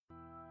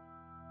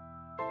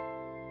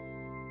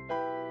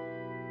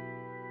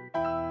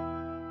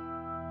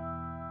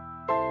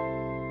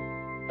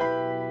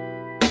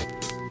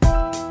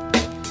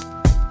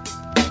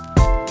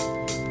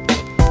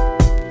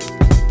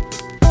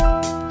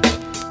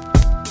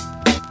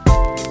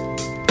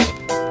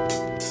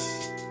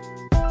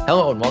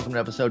Hello and welcome to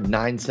episode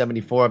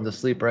 974 of The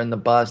Sleeper and the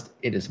Bust.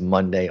 It is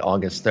Monday,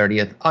 August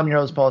 30th. I'm your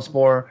host, Paul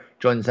Sporer,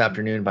 joined this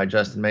afternoon by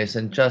Justin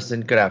Mason. Justin,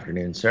 good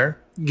afternoon, sir.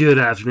 Good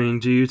afternoon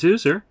to you too,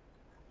 sir.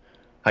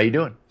 How you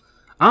doing?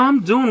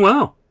 I'm doing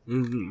well.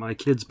 My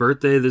kid's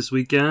birthday this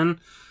weekend.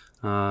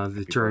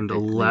 They turned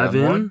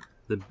 11.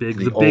 The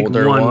big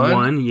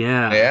one.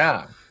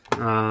 Yeah.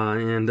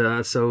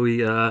 Yeah. So we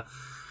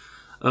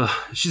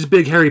she's a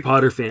big Harry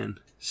Potter fan.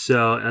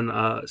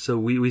 So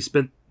we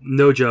spent,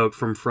 no joke,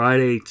 from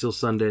Friday till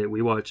Sunday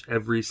we watched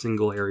every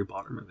single Harry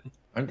Potter movie.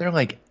 Aren't there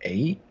like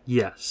 8?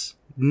 Yes.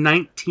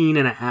 19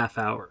 and a half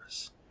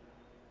hours.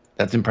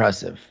 That's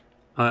impressive.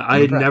 I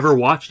had never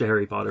watched a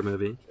Harry Potter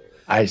movie.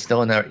 I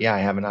still never. Yeah, I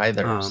haven't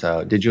either.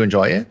 So, did you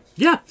enjoy it?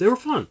 Yeah, they were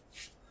fun.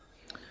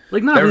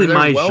 Like, not really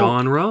my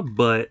genre,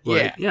 but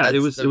like, it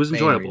was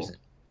enjoyable. Reason.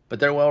 But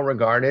they're well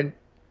regarded.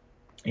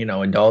 You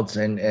know, adults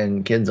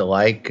and kids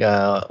alike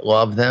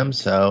love them.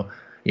 So,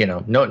 you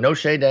know, no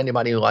shade to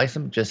anybody who likes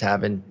them. Just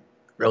haven't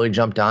really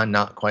jumped on.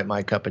 Not quite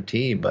my cup of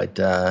tea, but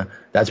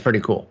that's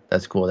pretty cool.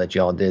 That's cool that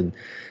y'all did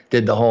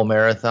the whole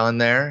marathon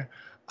there.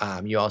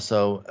 You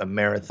also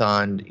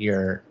marathoned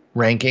your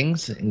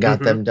rankings and got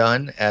them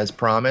done as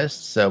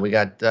promised. So we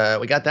got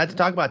that to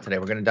talk about today.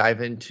 We're going to dive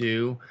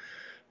into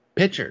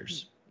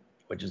pitchers,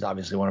 which is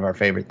obviously one of our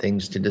favorite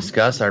things to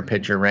discuss. Our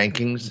pitcher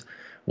rankings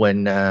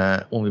when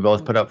we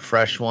both put up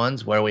fresh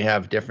ones where we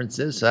have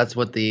differences. So that's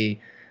what the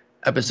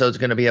episode's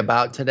going to be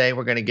about today.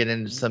 We're going to get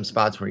into some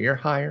spots where you're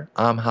higher,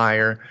 I'm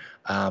higher.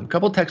 A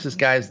couple Texas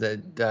guys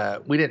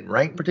that we didn't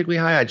rank particularly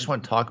high. I just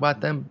want to talk about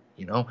them.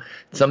 You know,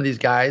 some of these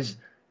guys,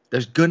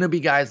 there's going to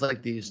be guys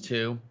like these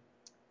two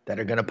that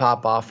are going to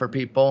pop off for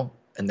people,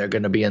 and they're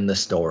going to be in the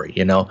story,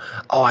 you know?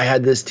 Oh, I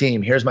had this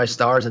team. Here's my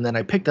stars. And then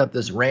I picked up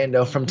this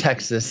rando from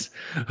Texas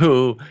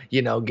who,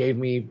 you know, gave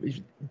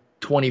me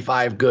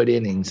 25 good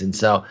innings. And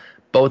so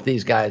both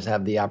these guys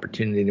have the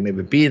opportunity to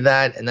maybe be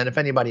that. And then if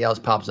anybody else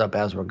pops up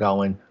as we're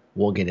going,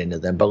 we'll get into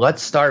them. But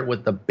let's start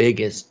with the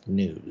biggest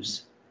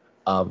news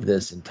of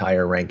this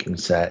entire ranking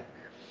set.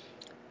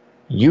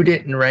 You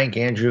didn't rank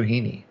Andrew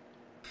Heaney.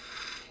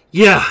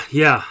 Yeah.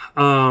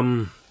 I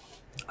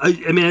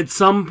mean, at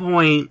some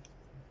point,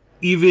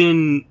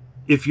 even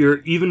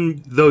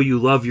though you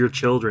love your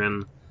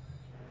children,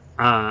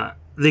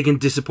 they can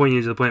disappoint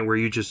you to the point where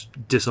you just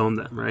disown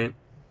them, right?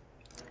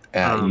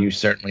 You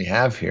certainly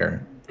have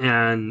here.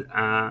 And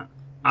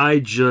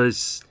I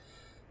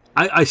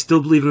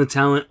still believe in the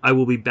talent. I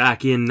will be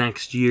back in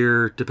next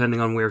year,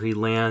 depending on where he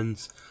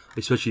lands,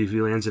 especially if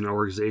he lands in an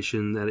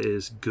organization that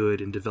is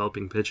good in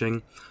developing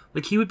pitching.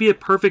 Like, he would be a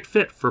perfect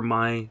fit for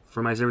my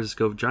San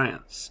Francisco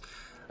Giants.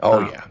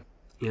 Oh, yeah.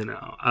 You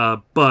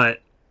know,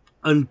 but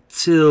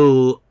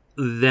until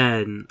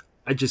then,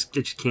 I just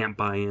can't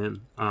buy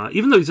in.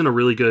 Even though he's in a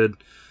really good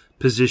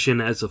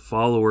position as a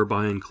follower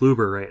behind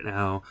Kluber right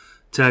now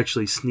to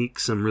actually sneak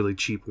some really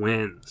cheap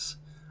wins.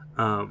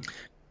 I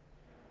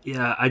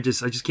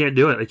just can't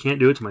do it. I can't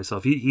do it to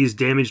myself. He's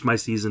damaged my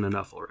season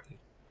enough already.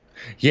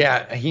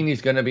 Yeah,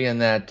 Heaney's going to be in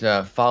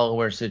that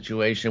follower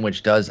situation,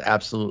 which does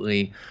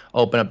absolutely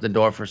open up the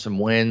door for some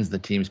wins. The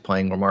team's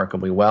playing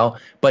remarkably well,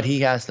 but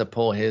he has to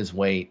pull his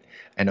weight.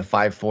 And a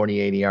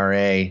 5.48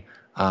 ERA,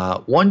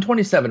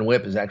 127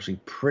 WHIP is actually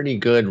pretty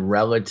good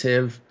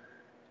relative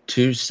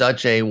to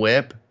such a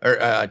WHIP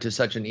or to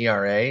such an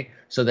ERA.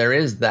 So there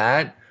is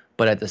that,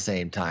 but at the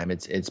same time,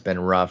 it's been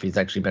rough. He's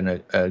actually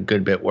been a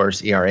good bit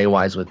worse ERA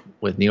wise with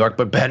New York,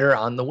 but better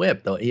on the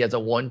WHIP though. He has a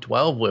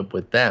 112 WHIP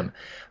with them.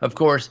 Of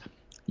course,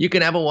 you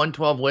can have a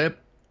 112 WHIP.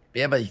 If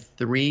you have a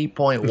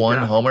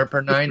 3.1 homer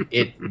per 9,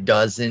 it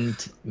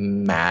doesn't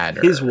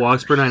matter. His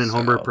walks per 9 and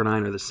homer per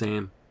 9 are the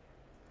same.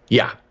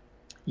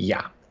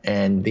 Yeah,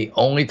 and the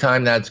only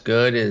time that's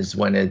good is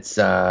when it's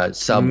sub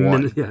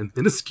 1. Yeah,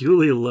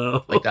 minusculely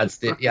low. Like that's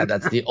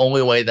the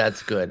only way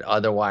that's good.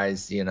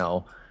 Otherwise, you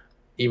know,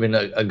 even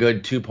a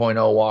good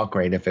 2.0 walk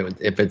rate, if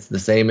it's the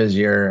same as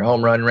your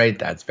home run rate,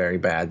 that's very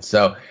bad.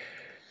 So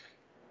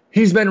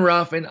he's been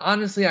rough, and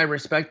honestly, I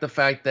respect the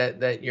fact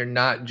that you're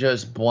not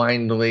just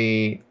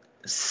blindly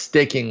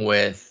sticking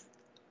with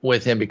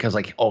him because,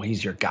 like, oh,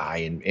 he's your guy,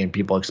 and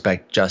people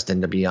expect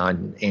Justin to be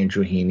on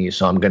Andrew Heaney,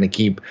 so I'm going to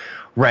keep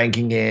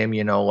ranking him,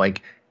 you know,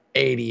 like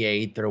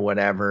 88th or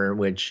whatever,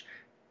 which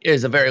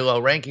is a very low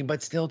ranking,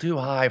 but still too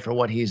high for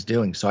what he's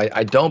doing. So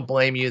I don't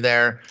blame you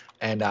there,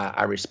 and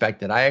I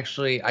respect it.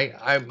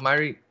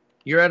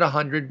 You're at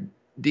 100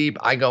 deep.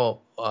 I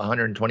go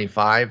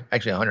 125,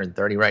 actually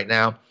 130 right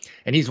now,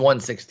 and he's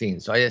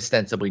 116. So I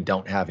ostensibly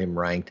don't have him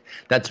ranked.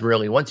 That's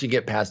really, once you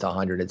get past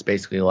 100, it's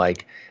basically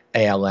like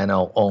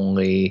ALNO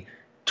only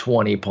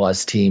 20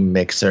 plus team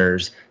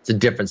mixers. It's a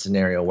different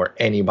scenario where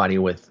anybody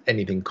with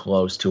anything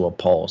close to a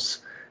pulse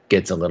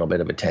gets a little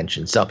bit of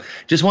attention. So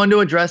just wanted to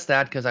address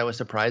that because I was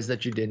surprised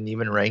that you didn't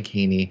even rank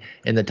Heaney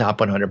in the top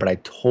 100, but I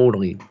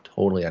totally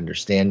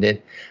understand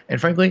it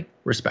and frankly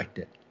respect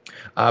it.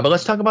 But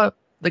let's talk about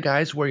the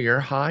guys where you're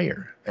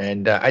higher.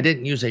 And I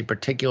didn't use a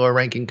particular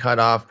ranking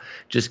cutoff,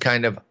 just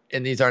kind of,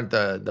 and these aren't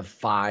the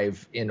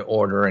 5 in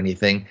order or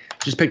anything,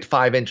 just picked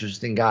 5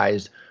 interesting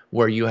guys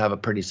where you have a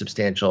pretty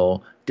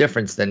substantial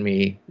difference than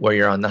me, where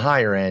you're on the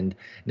higher end.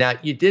 Now,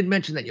 you did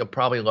mention that you'll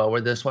probably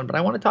lower this one, but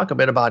I want to talk a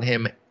bit about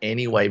him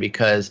anyway,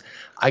 because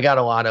I got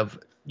a lot of,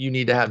 you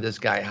need to have this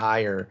guy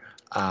higher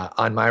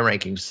on my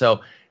rankings.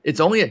 So it's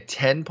only a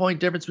 10-point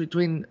difference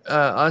between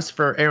us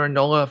for Aaron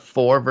Nola,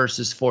 4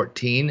 versus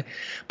 14.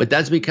 But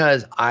that's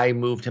because I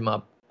moved him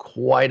up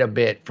quite a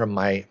bit from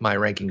my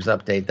rankings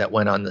update that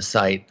went on the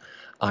site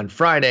on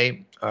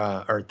Friday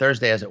or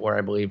Thursday, as it were,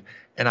 I believe.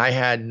 And I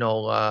had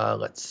Nola.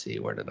 Let's see,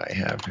 where did I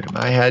have him?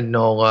 I had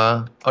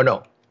Nola. Oh,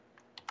 no.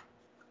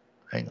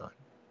 Hang on.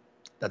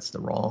 That's the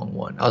wrong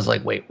one. I was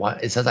like, wait,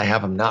 what? It says I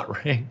have him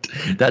not ranked.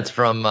 That's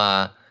from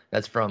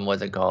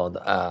what's it called?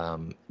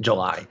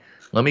 July.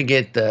 Let me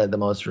get the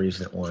most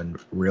recent one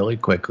really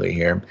quickly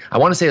here. I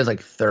want to say it was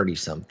like 30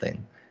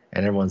 something.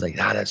 And everyone's like,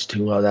 that's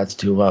too low. That's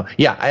too low.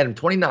 Yeah, I had him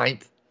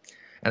 29th.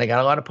 And I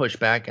got a lot of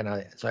pushback.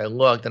 And so I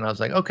looked and I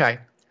was like, okay,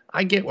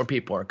 I get where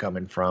people are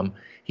coming from.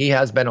 He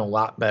has been a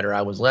lot better.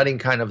 I was letting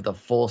kind of the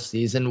full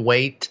season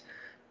weight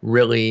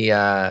really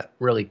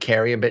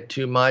carry a bit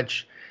too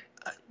much.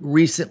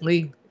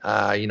 Recently,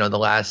 the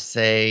last,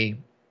 say,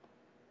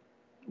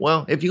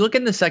 well, if you look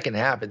in the second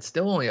half, it's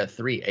still only a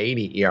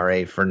 3.80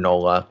 ERA for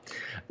Nola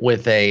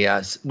with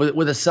a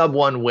sub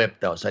 1 whip,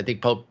 though. So I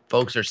think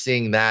folks are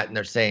seeing that and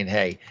they're saying,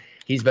 hey,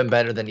 he's been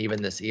better than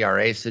even this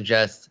ERA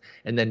suggests.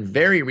 And then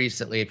very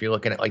recently, if you're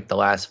looking at like the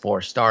last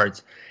 4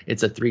 starts,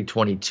 it's a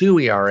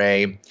 3.22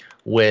 ERA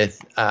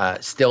with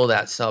still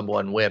that sub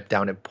 1 whip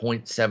down at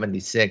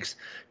 .76,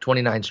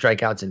 29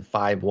 strikeouts and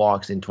 5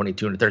 walks in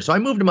 22 and a third. So I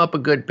moved him up a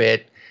good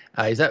bit.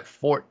 He's at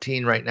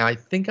 14 right now. I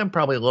think I'm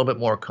probably a little bit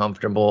more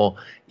comfortable,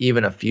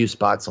 even a few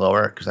spots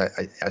lower, because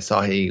I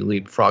saw he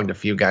leapfrogged a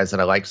few guys that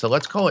I like. So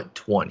let's call it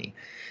 20.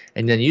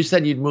 And then you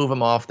said you'd move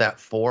him off that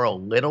 4 a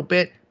little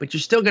bit, but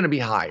you're still going to be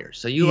higher.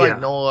 So you like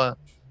Nola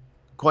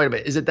quite a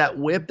bit. Is it that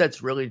whip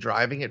that's really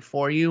driving it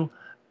for you?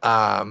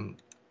 And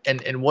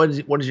what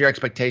is your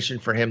expectation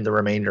for him the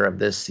remainder of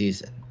this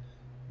season?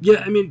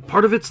 Yeah, I mean,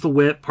 part of it's the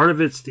whip, part of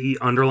it's the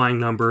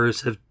underlying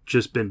numbers have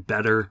just been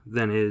better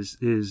than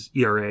his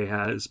ERA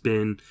has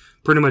been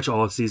pretty much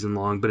all season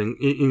long, but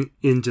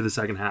into the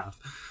second half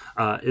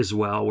as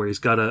well, where he's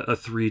got a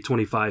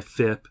 3.25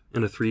 FIP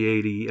and a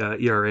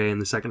 3.80 ERA in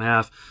the second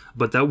half.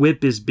 But that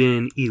whip has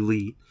been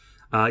elite.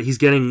 He's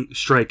getting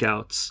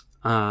strikeouts.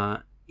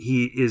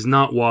 He is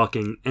not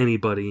walking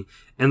anybody,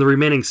 and the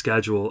remaining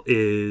schedule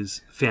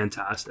is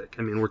fantastic.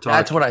 I mean, we're talking.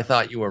 That's what I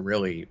thought you were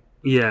really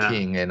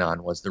keying in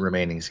on, was the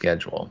remaining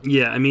schedule.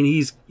 Yeah, I mean,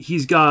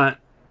 he's got,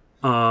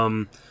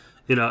 and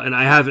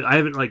I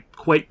haven't like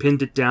quite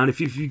pinned it down. If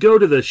you go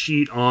to the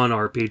sheet on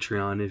our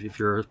Patreon, if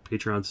you're a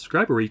Patreon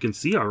subscriber, where you can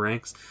see our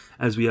ranks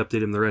as we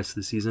update them the rest of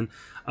the season,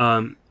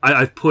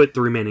 I've put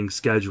the remaining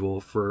schedule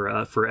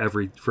for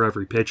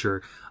every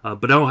pitcher,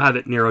 but I don't have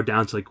it narrowed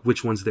down to like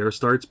which ones their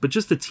starts, but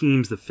just the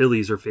teams the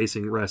Phillies are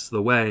facing the rest of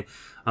the way.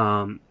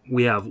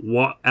 We have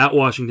at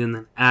Washington,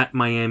 then at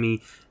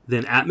Miami,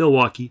 then at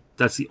Milwaukee.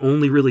 That's the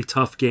only really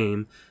tough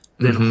game.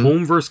 Then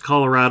home versus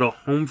Colorado,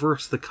 home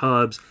versus the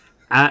Cubs,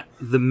 at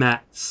the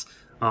Mets,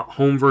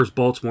 home versus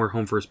Baltimore,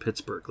 home versus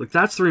Pittsburgh. Like,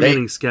 that's the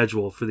remaining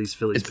schedule for these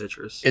Phillies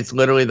pitchers. It's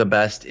literally the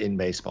best in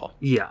baseball.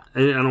 Yeah,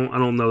 and I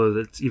don't know that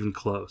it's even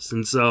close.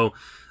 And so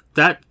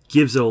that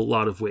gives it a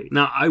lot of weight.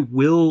 Now, I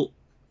will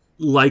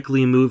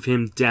likely move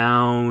him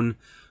down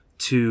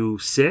to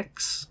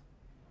 6,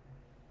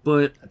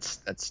 but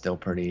that's still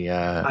pretty.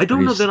 I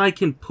don't know that I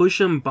can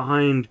push him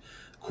behind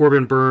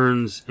Corbin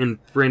Burns and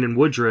Brandon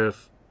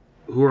Woodruff,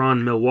 who are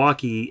on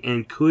Milwaukee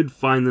and could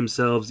find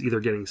themselves either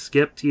getting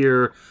skipped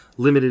here,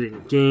 limited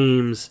in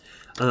games,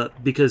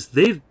 because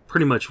they've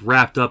pretty much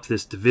wrapped up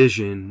this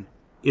division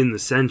in the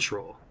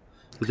Central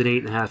with an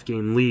 8.5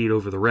 game lead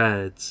over the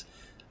Reds.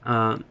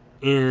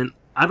 And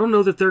I don't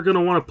know that they're going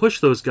to want to push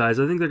those guys.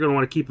 I think they're going to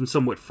want to keep them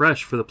somewhat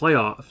fresh for the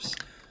playoffs.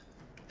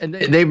 And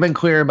they've been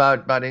clear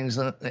about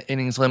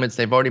innings limits.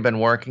 They've already been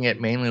working it,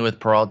 mainly with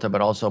Peralta,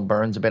 but also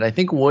Burns a bit. I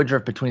think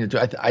Woodruff between the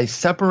two. I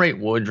separate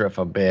Woodruff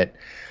a bit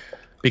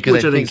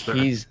because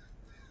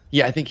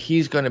I think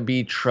he's going to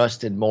be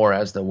trusted more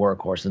as the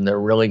workhorse, and they're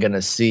really going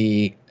to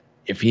see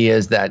if he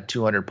is that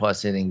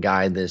 200-plus inning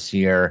guy this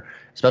year,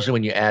 especially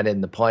when you add in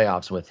the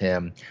playoffs with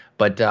him.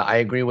 But I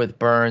agree with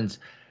Burns.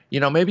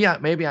 Maybe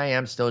I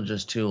am still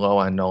just too low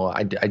on Nola.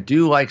 I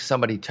do like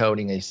somebody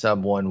toting a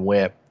sub-1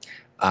 whip.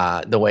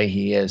 The way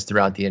he is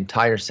throughout the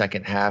entire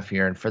second half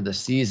here. And for the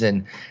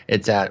season,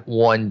 it's at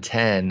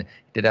 110.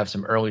 Did have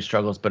some early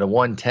struggles, but a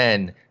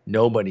 110,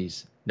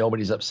 nobody's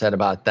upset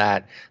about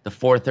that. The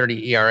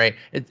 4.30 ERA,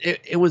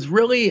 it was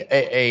really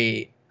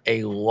a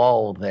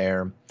lull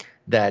there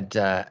that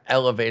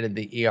elevated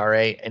the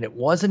ERA, and it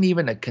wasn't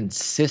even a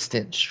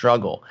consistent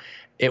struggle.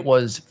 It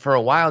was, for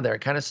a while there,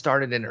 it kind of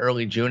started in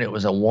early June. It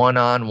was a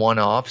one-on,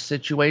 one-off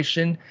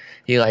situation.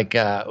 He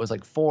it was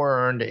like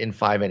 4 earned in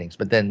 5 innings,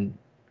 but then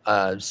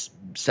 7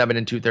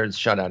 2/3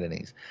 shutout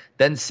innings,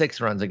 then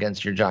 6 runs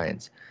against your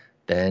Giants,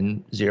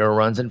 then 0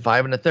 runs in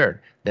 5 1/3,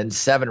 then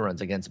 7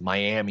 runs against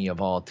Miami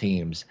of all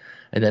teams,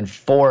 and then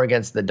 4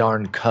 against the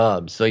darn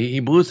Cubs. So he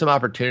blew some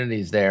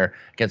opportunities there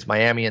against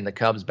Miami and the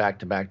Cubs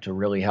back-to-back to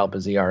really help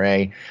his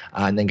ERA,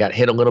 and then got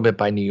hit a little bit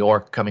by New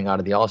York coming out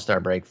of the All-Star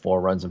break,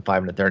 4 runs and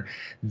 5 1/3.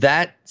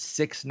 That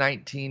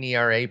 6.19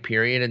 ERA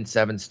period in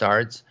 7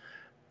 starts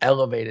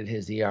elevated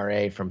his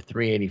ERA from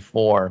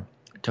 3.84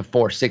 to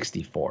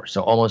 4.64,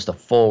 so almost a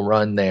full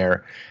run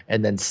there.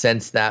 And then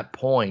since that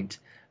point,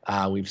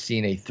 we've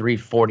seen a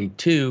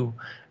 3.42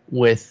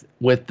 with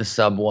the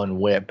sub-1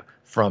 whip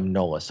from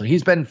Nola. So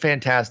he's been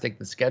fantastic.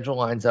 The schedule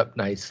lines up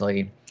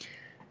nicely.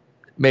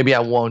 Maybe I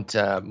won't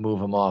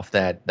move him off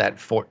that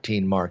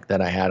 14 mark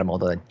that I had him,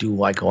 although I do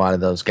like a lot of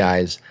those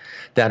guys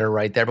that are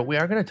right there. But we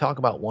are going to talk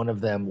about one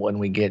of them when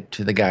we get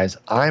to the guys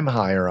I'm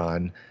higher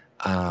on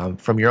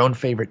from your own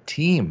favorite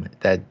team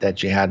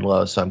that you had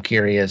low. So I'm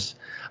curious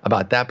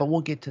about that, but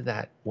we'll get to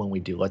that when we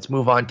do. Let's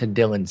move on to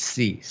Dylan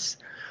Cease,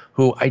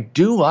 who I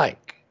do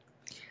like.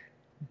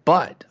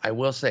 But I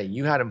will say,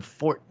 you had him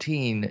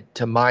 14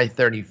 to my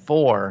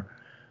 34.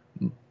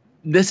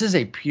 This is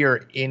a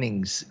pure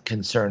innings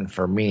concern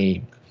for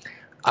me.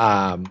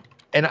 And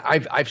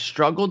I've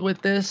struggled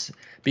with this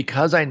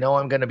because I know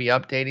I'm going to be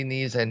updating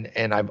these, and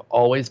I've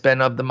always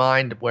been of the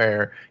mind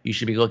where you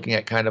should be looking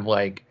at kind of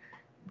like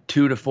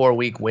 2 to 4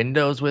 week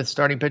windows with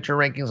starting pitcher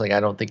rankings. Like, I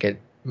don't think it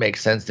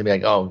makes sense to be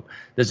like, oh,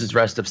 this is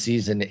rest of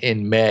season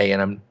in May,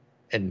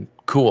 and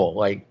cool.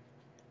 Like,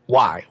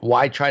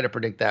 why try to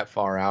predict that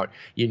far out?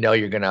 You know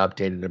you're going to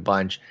update it a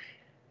bunch.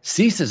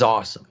 Cease is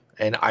awesome,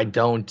 and I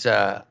don't.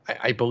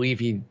 I believe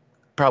he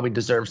probably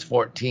deserves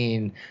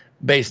 14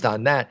 based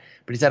on that.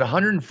 But he's at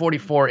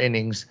 144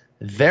 innings.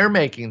 They're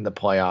making the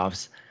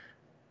playoffs.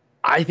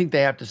 I think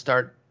they have to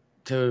start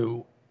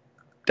to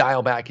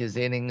dial back his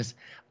innings.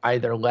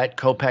 Either let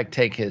Kopech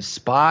take his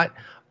spot,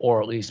 or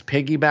at least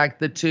piggyback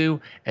the two,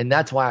 and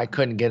that's why I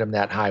couldn't get him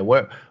that high.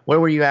 Where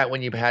were you at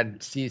when you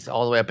had Cease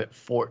all the way up at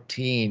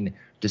 14?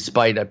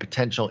 Despite a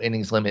potential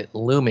innings limit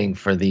looming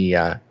for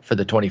the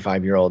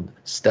 25-year-old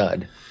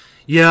stud.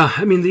 Yeah,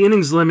 I mean, the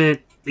innings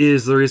limit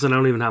is the reason I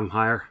don't even have him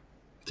higher,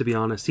 to be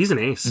honest. He's an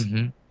ace.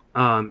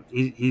 Mm-hmm.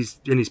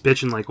 He's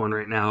pitching like one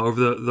right now.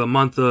 Over the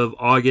month of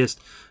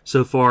August,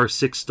 so far,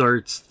 6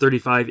 starts,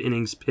 35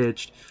 innings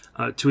pitched,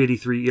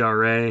 2.83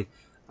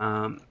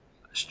 ERA,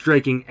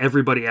 striking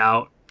everybody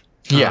out.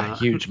 Yeah,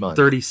 huge month.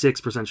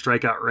 36%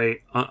 strikeout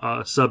rate,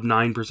 sub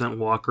 9%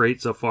 walk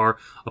rate so far,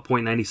 a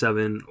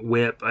 .97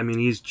 whip. I mean,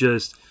 he's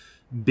just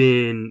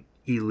been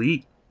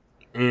elite,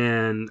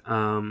 and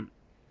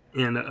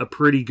a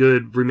pretty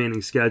good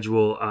remaining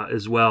schedule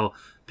as well.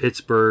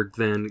 Pittsburgh,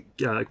 then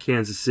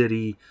Kansas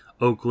City,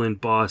 Oakland,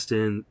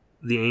 Boston,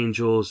 the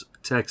Angels,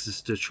 Texas,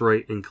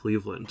 Detroit, and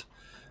Cleveland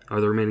are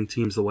the remaining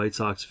teams the White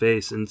Sox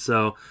face. And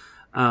so,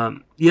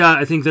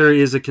 I think there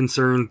is a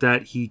concern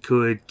that he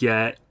could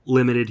get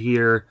limited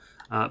here,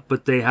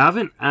 but they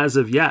haven't as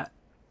of yet.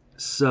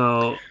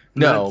 So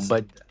no,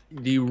 but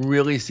do you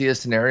really see a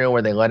scenario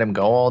where they let him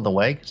go all the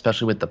way,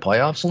 especially with the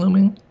playoffs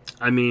looming?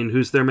 I mean,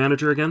 who's their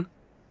manager again?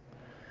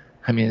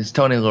 I mean, it's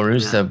Tony La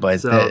Russa,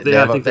 but so they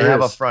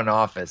have a front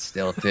office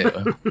still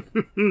too.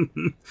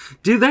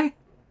 Do they?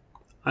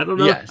 I don't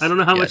know. Yes, I don't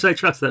know how much I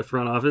trust that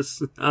front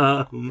office.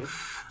 I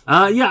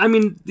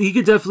mean, he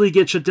could definitely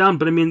get shut down,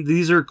 but I mean,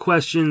 these are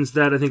questions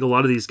that I think a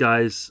lot of these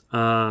guys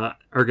are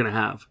going to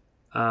have.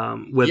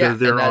 Whether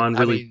they're on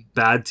really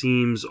bad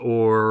teams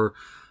or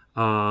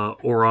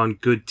on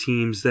good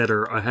teams that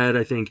are ahead.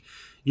 I think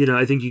you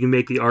can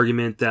make the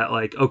argument that,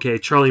 like, okay,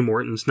 Charlie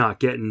Morton's not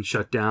getting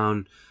shut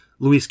down.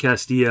 Luis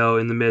Castillo,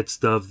 in the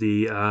midst of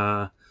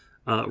the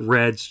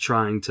Reds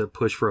trying to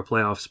push for a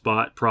playoff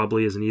spot,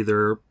 probably isn't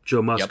either.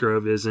 Joe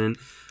Musgrove isn't.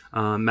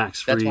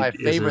 Max Fried. That's why I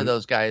favor isn't.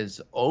 Those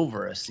guys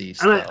over a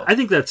Cease. And I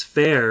think that's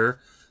fair,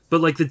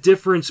 but like the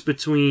difference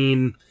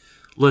between,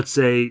 let's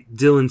say,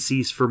 Dylan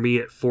Cease for me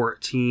at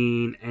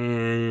 14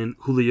 and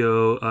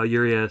Julio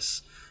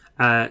Urias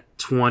at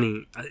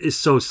 20 is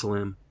so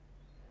slim.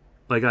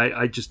 Like,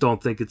 I just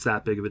don't think it's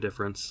that big of a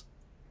difference.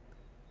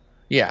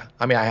 Yeah,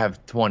 I mean, I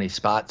have 20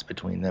 spots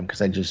between them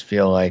because I just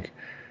feel like,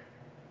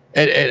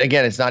 and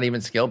again, it's not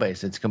even skill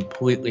based. It's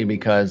completely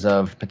because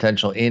of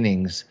potential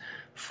innings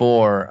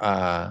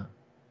for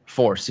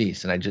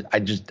Cease, and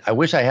I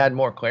wish I had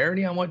more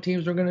clarity on what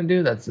teams were going to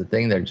do. That's the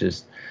thing. They're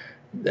just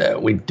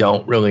we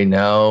don't really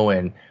know,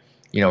 and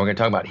we're going to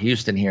talk about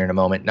Houston here in a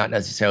moment. Not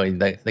necessarily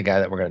the guy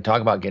that we're going to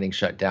talk about getting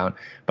shut down,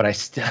 but I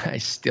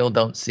still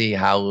don't see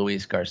how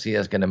Luis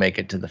Garcia is going to make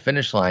it to the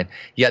finish line.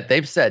 Yet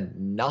they've said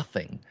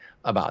nothing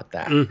about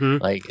that. Mm-hmm.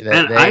 Like,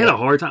 I had a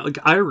hard time. Like,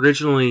 I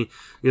originally,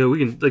 we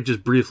can like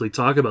just briefly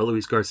talk about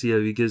Luis Garcia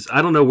because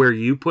I don't know where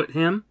you put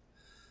him.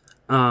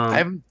 I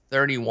have him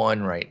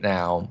 31 right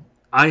now.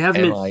 I have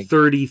him at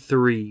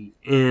 33,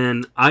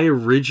 and I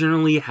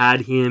originally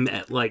had him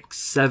at like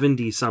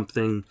 70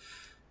 something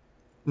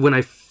when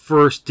I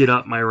first did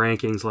up my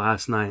rankings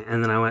last night,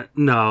 and then I went,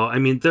 no, I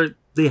mean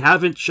they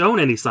haven't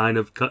shown any sign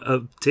of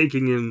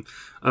taking him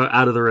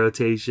out of the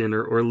rotation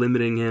or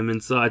limiting him,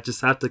 and so I just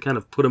have to kind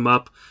of put him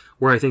up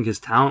where I think his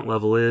talent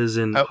level is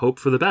and hope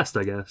for the best,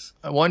 I guess.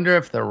 I wonder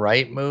if the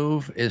right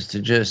move is to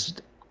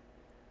just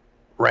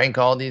rank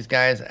all these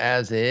guys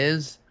as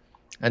is,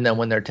 and then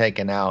when they're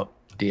taken out,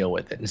 deal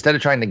with it instead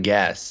of trying to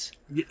guess.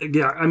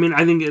 Yeah, I mean,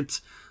 I think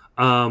it's,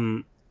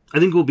 I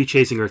think we'll be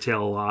chasing our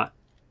tail a lot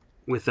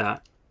with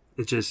that.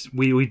 It's just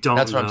we don't.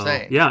 That's what know. I'm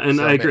saying. Yeah, and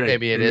so I agree.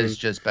 Maybe it is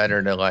just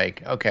better to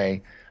like,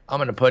 okay, I'm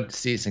going to put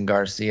Cease and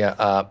Garcia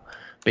up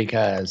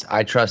because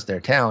I trust their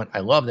talent. I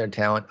love their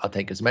talent. I'll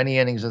take as many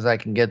innings as I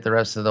can get the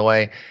rest of the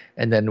way.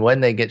 And then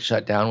when they get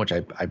shut down, which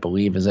I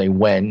believe is a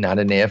when, not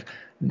an if,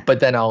 but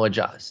then I'll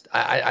adjust.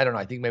 I don't know.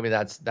 I think maybe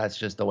that's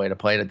just the way to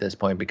play it at this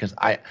point because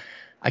I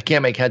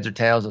can't make heads or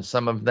tails of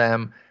some of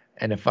them.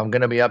 And if I'm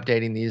going to be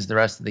updating these the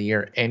rest of the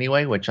year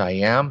anyway, which I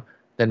am,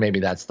 then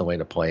maybe that's the way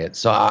to play it.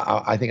 So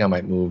I think I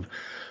might move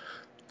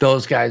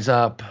those guys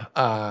up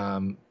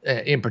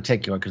in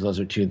particular because those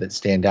are two that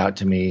stand out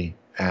to me.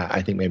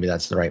 I think maybe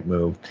that's the right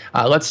move.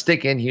 Let's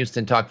stick in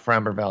Houston, talk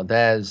Framber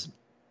Valdez,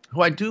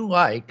 who I do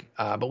like,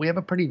 but we have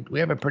a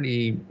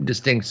pretty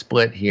distinct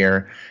split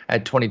here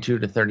at 22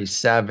 to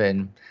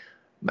 37.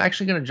 I'm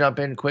actually going to jump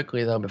in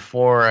quickly though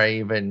before I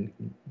even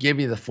give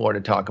you the floor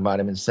to talk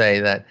about him and say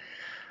that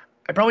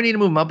I probably need to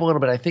move him up a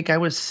little bit. I think I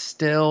was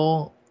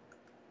still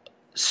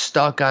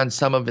stuck on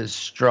some of his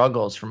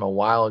struggles from a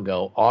while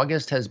ago.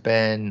 August has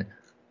been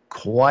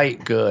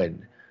quite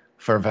good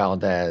for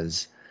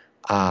Valdez.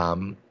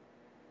 And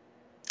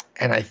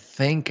I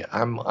think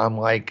I'm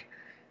like,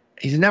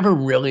 he's never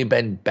really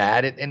been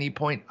bad at any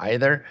point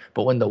either.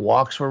 But when the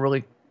walks were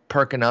really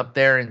perking up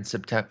there in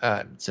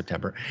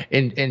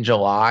in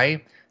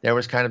July, there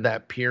was kind of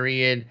that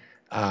period.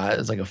 It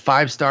was like a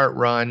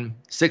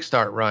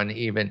 6-start run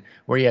even,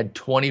 where he had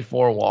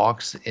 24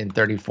 walks in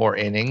 34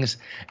 innings.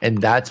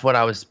 And that's what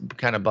I was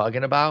kind of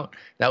bugging about.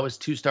 That was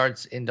 2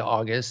 starts into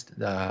August.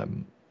 That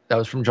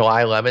was from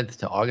July 11th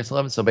to August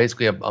 11th. So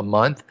basically a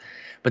month.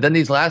 But then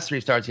these last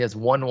 3 starts, he has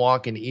 1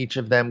 walk in each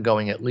of them,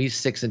 going at least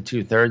 6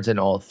 2/3 in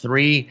all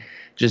 3,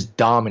 just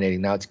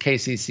dominating. Now it's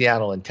KC,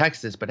 Seattle, and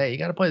Texas, but hey, you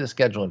got to play the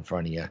schedule in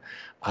front of you.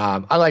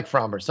 I like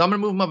Framber, so I'm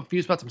going to move him up a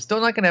few spots. I'm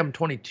still not going to have him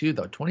 22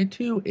 though.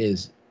 22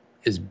 is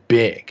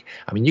big.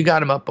 I mean, you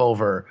got him up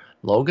over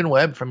Logan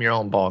Webb from your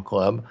own ball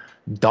club,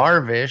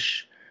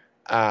 Darvish,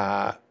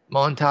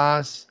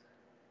 Montas,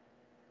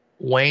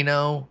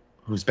 Waino,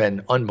 who's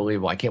been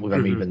unbelievable. I can't believe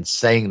I'm even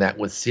saying that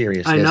with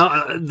seriousness. I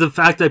know. The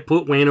fact I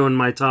put Waino in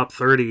my top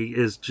 30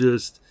 is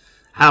just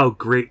how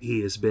great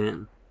he has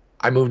been.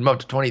 I moved him up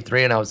to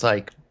 23, and I was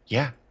like,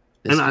 yeah,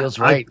 this feels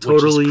right,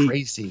 which is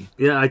crazy.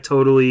 Yeah, I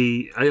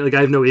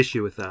have no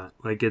issue with that.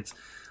 Like, it's,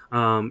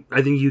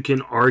 I think you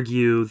can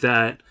argue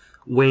that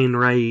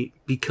Wainwright,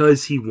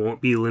 because he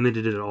won't be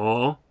limited at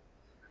all,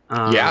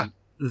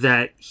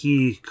 that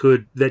he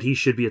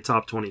should be a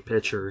top 20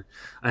 pitcher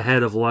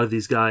ahead of a lot of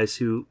these guys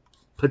who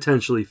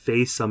potentially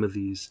face some of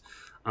these,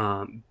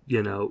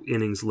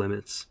 innings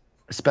limits.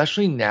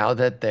 Especially now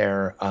that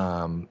they're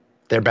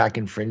back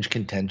in fringe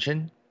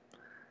contention.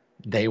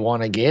 They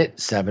want to get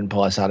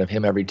 7+ out of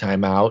him every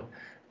time out.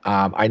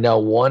 I know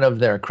one of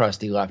their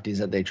crusty lefties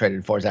that they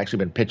traded for has actually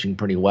been pitching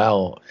pretty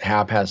well.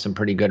 Happ has some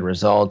pretty good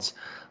results.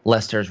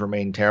 Lester's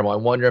remained terrible. I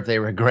wonder if they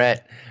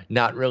regret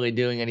not really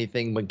doing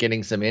anything but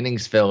getting some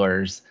innings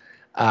fillers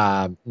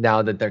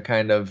now that they're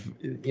kind of,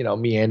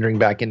 meandering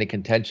back into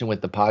contention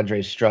with the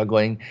Padres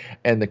struggling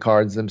and the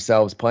Cards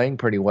themselves playing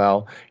pretty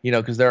well,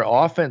 because their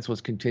offense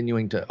was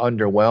continuing to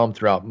underwhelm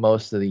throughout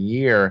most of the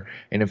year.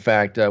 And in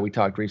fact, we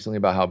talked recently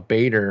about how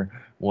Bader,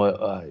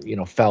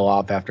 fell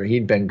off after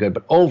he'd been good.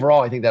 But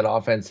overall, I think that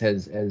offense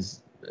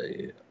has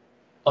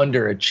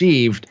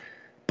underachieved,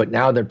 but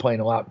now they're playing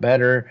a lot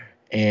better.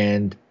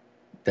 And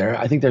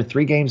I think they're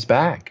 3 games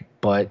back,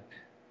 but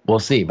we'll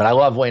see. But I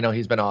love Waino.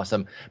 He's been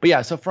awesome. But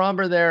yeah, so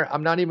Framber there,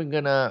 I'm not even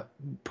going to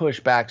push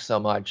back so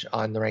much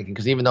on the ranking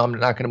because even though I'm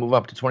not going to move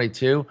up to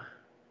 22,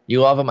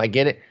 you love him. I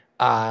get it.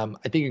 I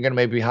think you're going to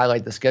maybe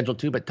highlight the schedule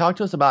too. But talk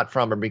to us about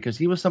Framber because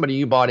he was somebody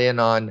you bought in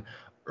on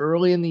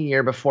early in the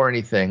year before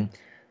anything.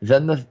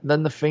 Then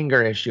the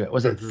finger issue.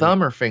 Was it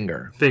thumb or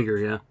finger? Finger,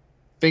 yeah.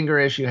 Finger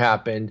issue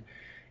happened.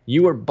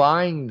 You were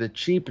buying the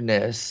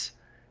cheapness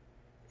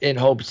in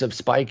hopes of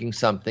spiking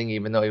something,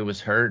 even though he was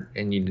hurt,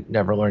 and you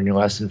never learned your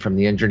lesson from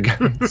the injured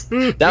guys.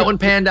 That one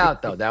panned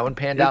out, though. That one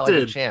panned out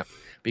like a champ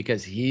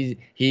because you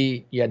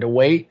had to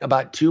wait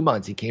about 2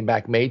 months. He came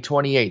back May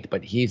 28th,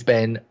 but he's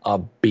been a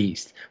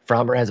beast.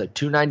 Framber has a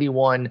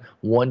 291,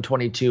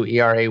 122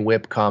 ERA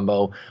whip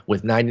combo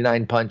with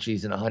 99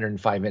 punchies in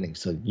 105 innings.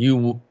 So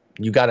you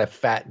got a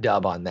fat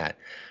dub on that.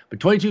 But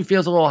 22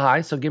 feels a little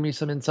high, so give me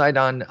some insight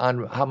on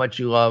how much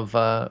you love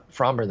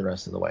Framber the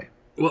rest of the way.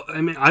 Well,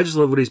 I mean, I just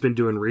love what he's been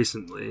doing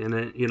recently,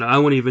 and I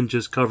won't even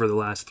just cover the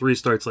last 3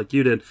 starts like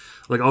you did.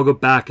 Like, I'll go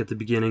back at the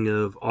beginning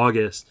of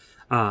August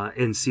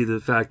and see the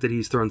fact that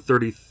he's thrown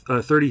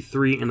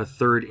 33 and a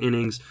third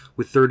innings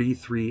with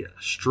 33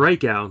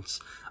 strikeouts,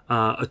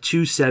 a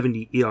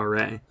 2.70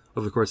 ERA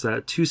over the course of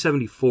that,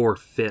 2.74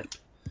 FIP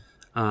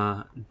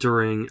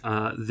during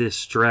this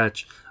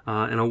stretch,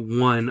 and a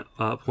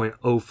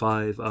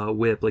 1.05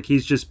 whip. Like,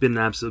 he's just been an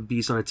absolute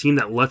beast on a team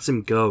that lets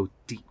him go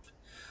deep.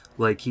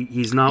 Like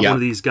he's not one of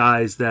these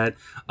guys that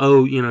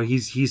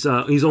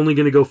he's only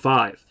going to go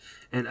 5.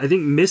 And I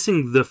think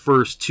missing the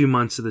first 2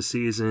 months of the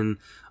season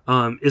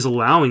is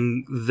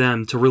allowing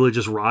them to really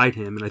just ride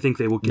him, and I think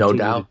they will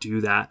continue to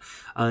do that.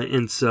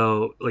 And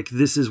so, like,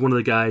 this is one of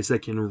the guys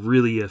that can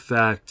really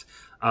affect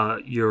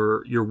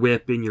your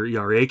WHIP and your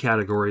ERA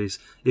categories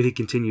if he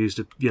continues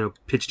to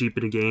pitch deep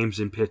into games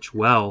and pitch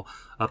well,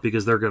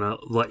 because they're going to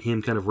let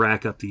him kind of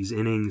rack up these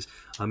innings,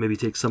 maybe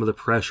take some of the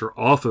pressure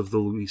off of the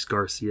Luis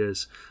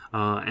Garcias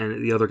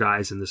and the other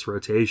guys in this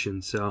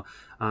rotation. So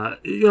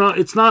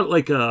it's not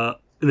like an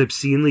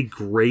obscenely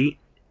great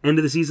end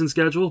of the season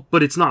schedule,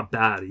 but it's not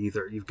bad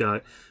either. You've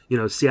got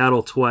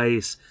Seattle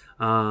twice,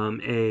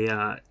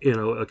 a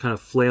kind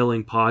of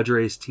flailing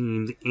Padres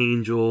team, the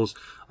Angels,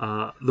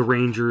 the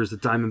Rangers, the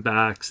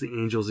Diamondbacks, the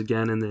Angels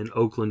again, and then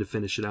Oakland to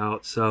finish it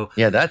out. So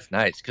yeah, that's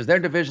nice because their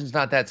division's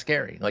not that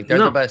scary. Like they're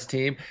the best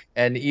team,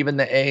 and even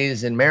the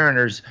A's and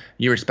Mariners,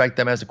 you respect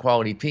them as a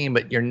quality team,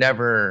 but you're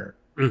never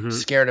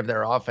scared of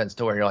their offense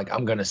to where you're like,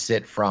 I'm going to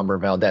sit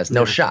Framber Valdez.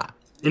 No shot.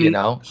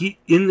 And he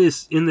in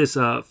this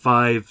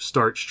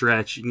 5-start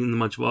stretch in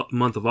the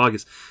month of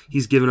August,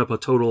 he's given up a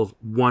total of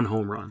 1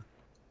 home run.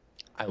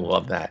 I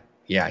love that.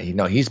 Yeah,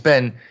 he's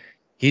been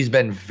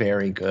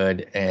very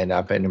good, and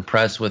I've been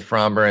impressed with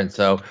Framber. And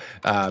so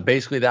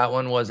basically that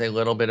one was a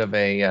little bit of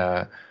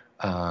a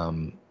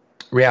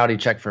reality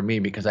check for me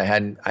because I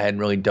hadn't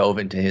really dove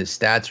into his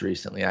stats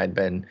recently. I'd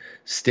been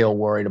still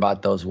worried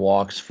about those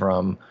walks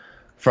from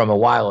a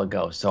while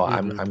ago. So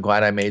I'm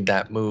glad I made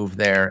that move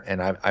there,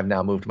 and I've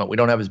now moved him up. We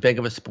don't have as big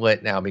of a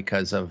split now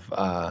because of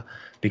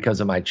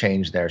my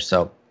change there.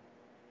 So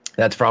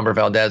that's Framber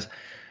Valdez.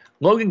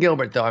 Logan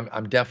Gilbert, though,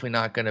 I'm definitely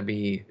not going to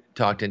be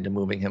talked into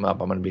moving him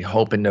up. I'm going to be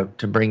hoping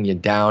to bring you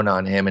down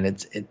on him, and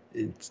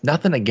it's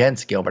nothing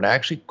against Gilbert. I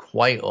actually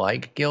quite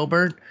like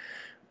Gilbert,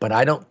 but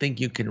I don't think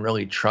you can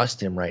really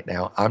trust him right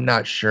now. I'm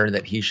not sure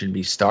that he should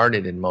be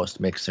started in most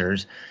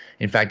mixers.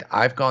 In fact,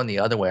 I've gone the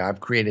other way.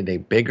 I've created a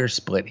bigger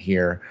split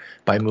here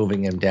by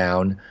moving him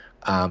down.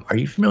 Are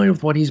you familiar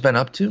with what he's been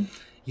up to?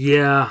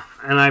 Yeah,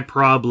 and I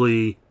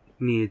probably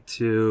need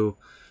to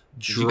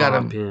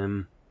drop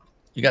him.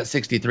 You got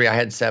 63. I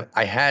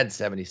had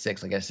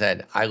 76. Like I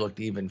said, I looked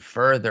even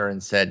further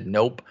and said,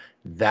 nope,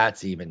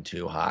 that's even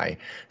too high.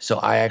 So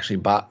I actually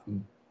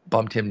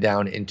bumped him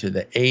down into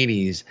the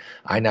 80s.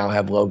 I now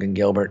have Logan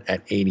Gilbert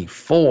at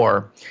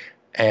 84.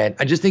 And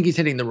I just think he's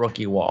hitting the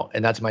rookie wall.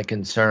 And that's my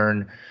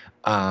concern.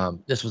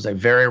 This was a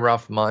very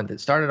rough month. It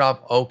started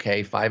off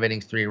okay, 5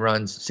 innings, 3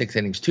 runs, 6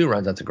 innings, 2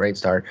 runs. That's a great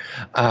start.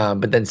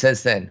 But then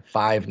since then,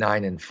 5,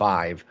 9, and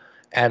 5.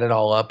 Add it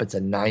all up, it's a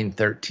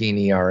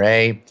 9.13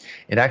 ERA.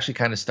 It actually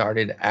kind of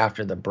started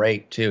after the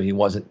break, too. He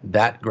wasn't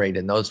that great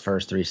in those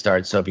first 3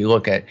 starts. So if you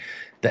look at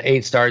the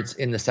 8 starts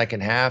in the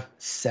second half,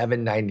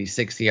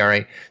 7.96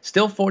 ERA.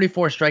 Still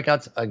 44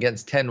 strikeouts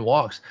against 10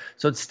 walks.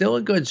 So it's still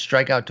a good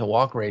strikeout to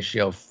walk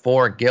ratio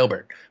for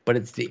Gilbert. But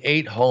it's the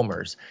 8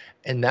 homers.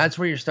 And that's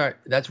where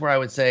that's where I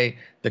would say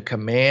the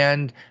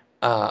command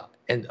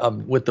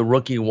with the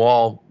rookie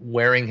wall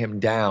wearing him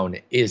down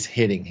is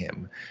hitting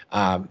him,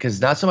 because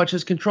not so much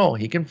his control.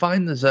 He can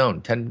find the zone.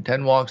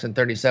 10 walks and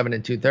 37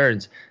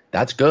 2/3.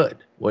 That's good.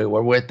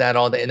 We're with that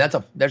all day, and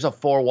there's a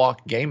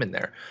 4-walk game in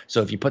there.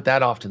 So if you put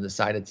that off to the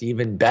side, it's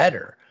even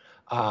better.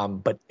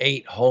 But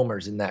 8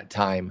 homers in that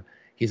time.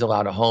 He's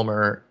allowed a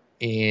homer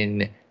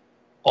in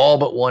all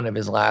but one of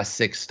his last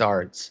 6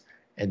 starts.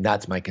 And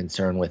that's my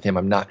concern with him.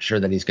 I'm not sure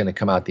that he's going to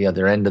come out the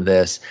other end of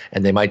this,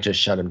 and they might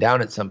just shut him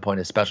down at some point,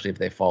 especially if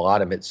they fall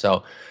out of it.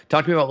 So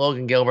talk to me about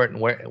Logan Gilbert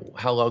and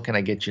how low can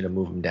I get you to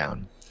move him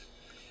down?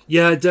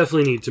 Yeah, I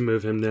definitely need to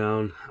move him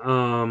down.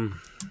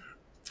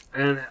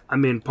 And I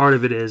mean, part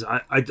of it is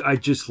I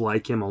just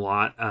like him a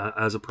lot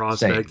as a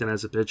prospect. Same. And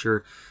as a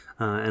pitcher.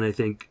 And I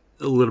think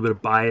a little bit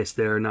of bias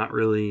there, not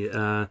really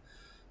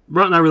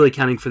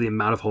accounting for the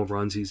amount of home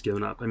runs he's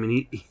given up. I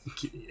mean,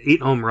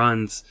 8 home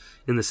runs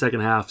in the second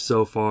half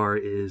so far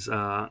is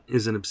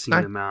an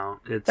obscene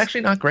amount. It's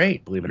actually not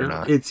great, believe it or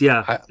not. It's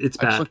bad. I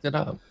just looked it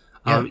up.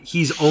 Yeah.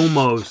 He's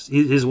almost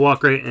his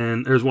walk rate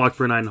and his walk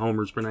per 9,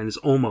 homers per 9 is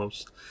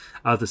almost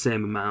the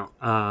same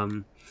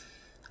amount.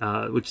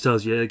 Which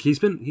tells you like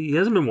he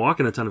hasn't been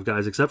walking a ton of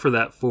guys except for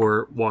that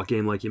 4-walk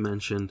game, like you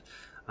mentioned.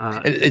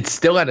 It's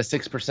still at a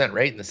 6%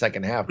 rate in the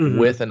second half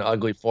with an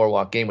ugly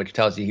 4-walk game, which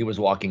tells you he was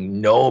walking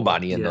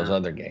nobody in those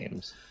other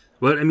games.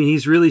 But I mean,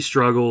 he's really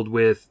struggled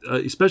with,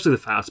 especially the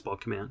fastball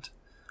command,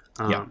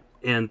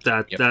 and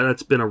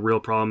that's been a real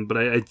problem. But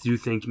I do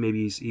think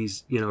maybe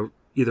he's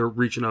either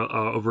reaching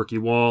a rookie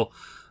wall,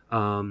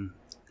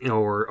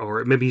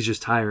 or maybe he's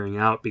just tiring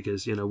out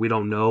because we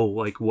don't know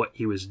like what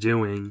he was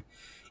doing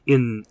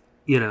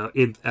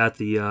at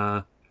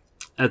the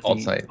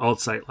alt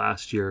site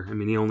last year. I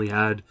mean, he only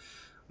had.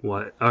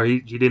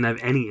 He didn't have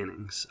any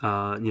innings,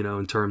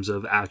 in terms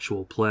of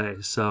actual play.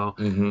 So,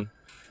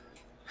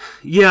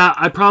 yeah,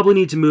 I probably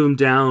need to move him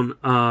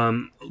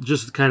down.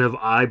 Just kind of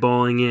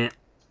eyeballing it.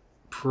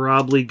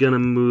 Probably going to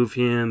move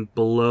him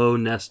below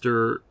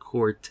Nestor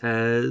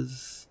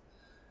Cortez,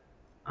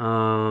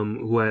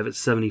 who I have at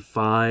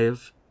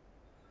 75.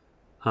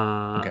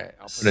 Okay,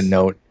 I'll put a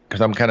note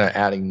because I'm kind of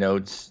adding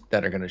notes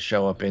that are going to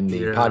show up in the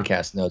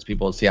podcast notes.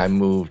 People will see I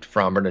moved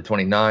Fromber to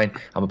 29. I'm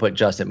going to put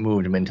Justin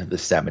moved him into the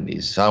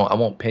 70s. So I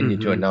won't pin you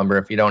to a number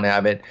if you don't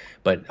have it,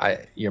 but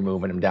you're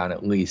moving him down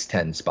at least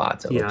 10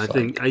 spots. I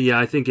think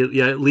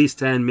at least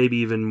 10, maybe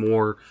even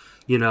more.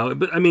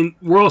 But I mean,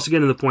 we're also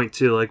getting to the point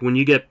too. Like when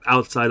you get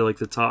outside of like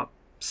the top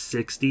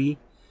 60,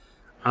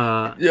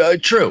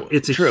 true.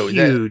 It's a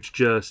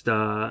huge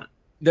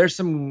there's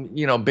some,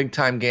 big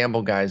time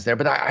gamble guys there,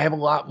 but I have a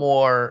lot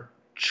more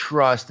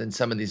trust in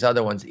some of these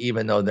other ones,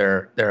 even though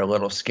they're a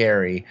little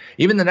scary.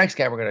 Even the next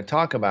guy we're going to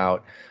talk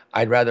about,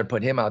 I'd rather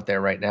put him out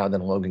there right now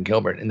than Logan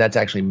Gilbert, and that's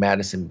actually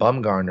Madison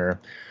Bumgarner,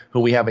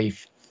 who we have a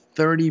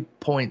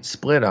 30-point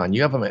split on.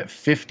 You have him at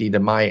 50 to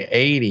my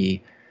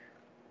 80.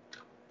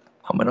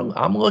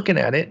 I'm looking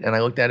at it, and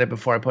I looked at it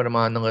before I put him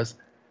on the list.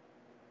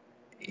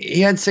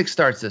 He had 6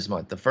 starts this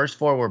month. The first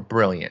 4 were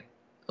brilliant.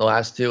 The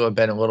last 2 have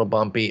been a little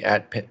bumpy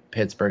at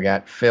Pittsburgh,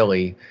 at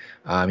Philly.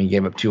 He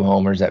gave up 2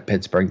 homers at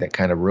Pittsburgh that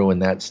kind of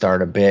ruined that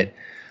start a bit.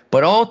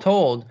 But all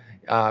told,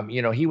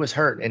 he was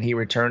hurt and he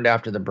returned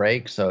after the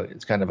break, so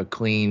it's kind of a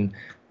clean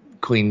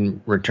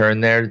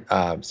return there.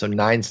 So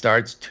 9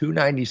 starts,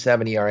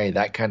 2.97 ERA.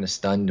 That kind of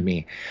stunned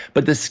me.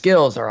 But the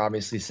skills are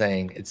obviously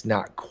saying it's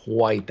not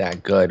quite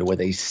that good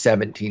with a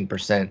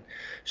 17%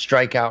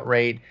 strikeout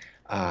rate,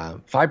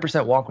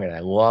 5% walk rate. I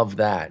love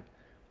that.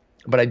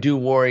 But I do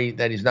worry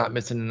that he's not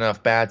missing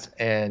enough bats,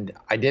 and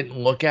I didn't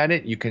look at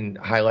it. You can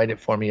highlight it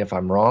for me if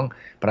I'm wrong,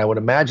 but I would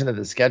imagine that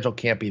the schedule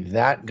can't be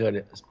that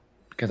good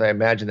because I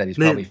imagine that he's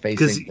probably facing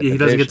because he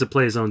doesn't get to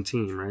play his own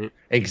team, right?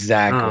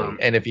 Exactly.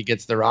 And if he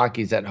gets the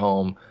Rockies at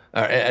home,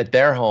 at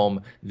their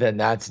home, then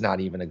that's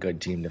not even a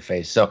good team to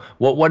face. So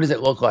what does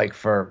it look like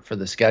for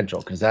the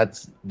schedule? Because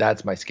that's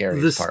my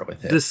scariest part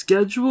with him. The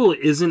schedule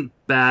isn't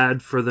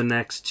bad for the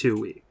next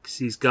 2 weeks.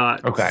 He's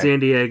got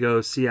San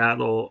Diego,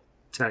 Seattle,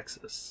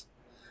 Texas,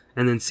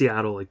 and then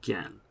Seattle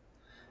again.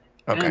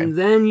 Okay. And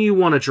then you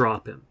want to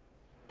drop him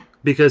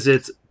because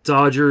it's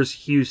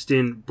Dodgers,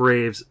 Houston,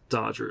 Braves,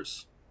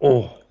 Dodgers.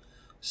 Oh.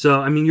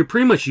 So, I mean, you're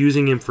pretty much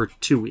using him for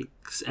 2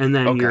 weeks, and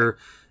then you're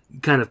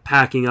kind of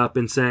packing up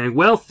and saying,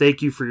 well,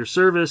 thank you for your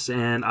service,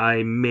 and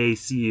I may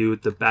see you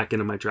at the back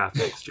end of my draft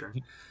next year.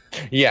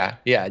 Yeah.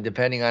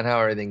 Depending on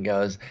how everything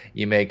goes,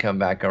 you may come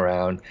back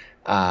around.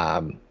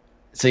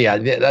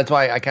 That's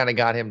why I kind of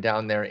got him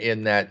down there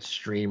in that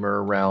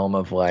streamer realm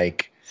of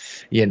like,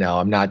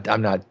 I'm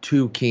not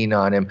too keen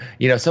on him.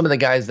 Some of the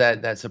guys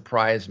that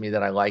surprised me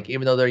that I like,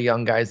 even though they're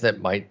young guys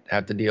that might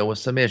have to deal with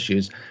some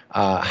issues,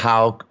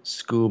 Houck,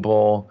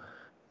 Skubal,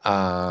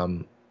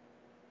 even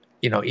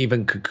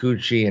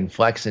Kikuchi and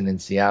Flexen in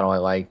Seattle, I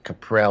like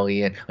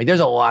Caprelli, and like there's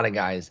a lot of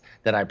guys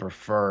that I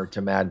prefer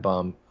to Mad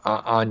Bum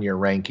on your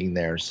ranking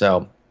there.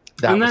 So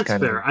that's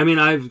fair. I mean,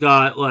 I've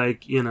got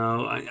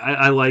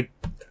I like.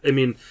 I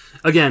mean,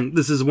 again,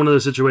 this is one of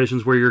those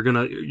situations where you're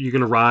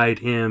gonna ride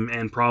him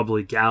and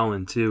probably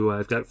Gallen too.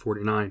 I've got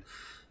 49,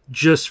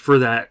 just for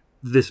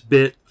this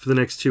bit for the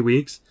next 2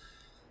 weeks,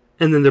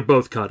 and then they're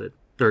both cut.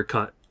 For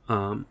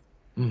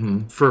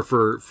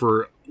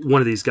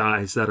one of these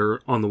guys that are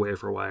on the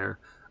waiver wire.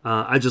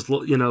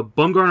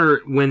 Bumgarner,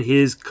 when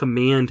his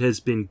command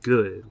has been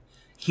good,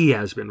 he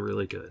has been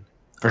really good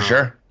for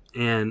sure.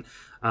 And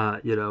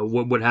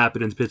what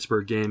happened in the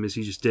Pittsburgh game is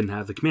he just didn't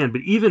have the command.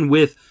 But even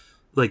with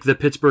like the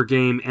Pittsburgh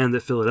game and the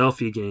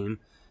Philadelphia game,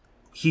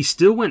 he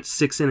still went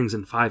 6 innings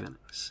and 5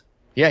 innings.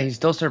 Yeah, he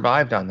still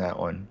survived on that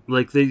one.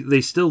 Like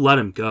they still let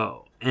him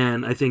go.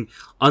 And I think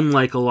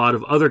unlike a lot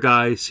of other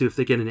guys who, if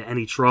they get into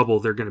any trouble,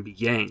 they're going to be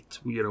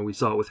yanked. We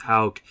saw it with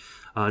Houck,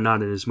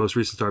 not in his most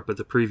recent start, but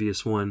the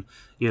previous one,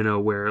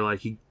 where like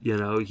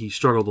he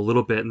struggled a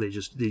little bit and they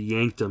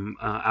yanked him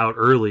out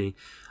early.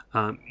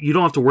 You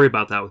don't have to worry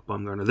about that with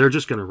Bumgarner. They're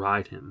just going to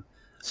ride him.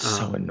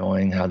 So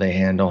annoying how they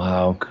handle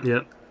Houck.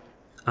 Yep.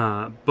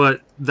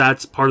 But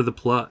that's part of the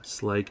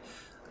plus,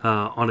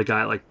 on a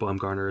guy like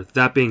Bumgarner.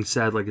 That being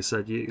said, like I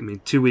said,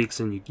 2 weeks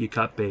and you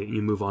cut bait and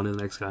you move on to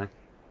the next guy.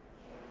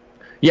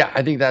 Yeah,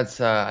 I think that's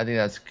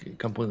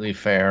completely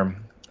fair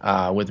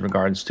with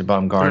regards to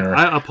Bumgarner.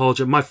 I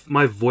apologize.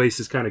 My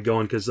voice is kind of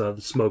going because the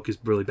smoke is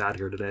really bad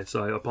here today,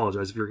 so I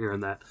apologize if you're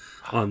hearing that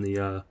on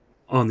the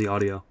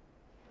audio.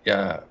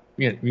 Yeah.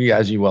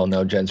 As you well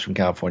know, Jen's from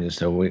California,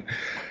 so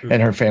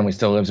and her family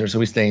still lives there, so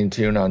we stay in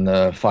tune on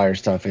the fire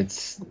stuff.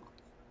 It's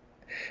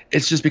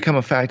just become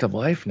a fact of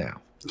life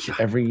now. Yeah.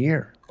 Every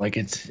year, like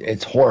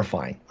it's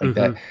horrifying. Like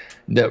that,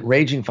 the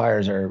raging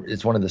fires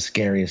it's one of the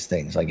scariest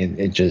things. Like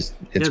it's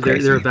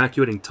crazy. They're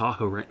evacuating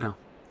Tahoe right now.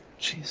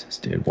 Jesus,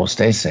 dude. Well,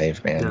 stay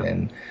safe, man. Yeah.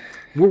 And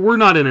we're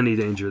not in any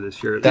danger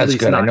this year. That's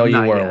good. I know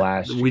you were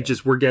last year.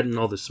 We're getting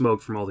all the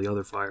smoke from all the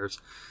other fires.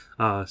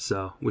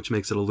 Which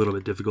makes it a little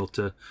bit difficult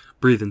to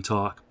breathe and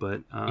talk,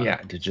 but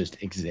to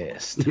just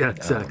exist. Yeah,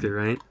 exactly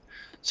right.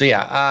 So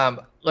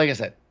like I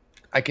said,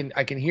 I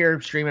can hear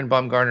streaming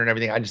Bumgarner and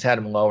everything. I just had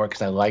him lower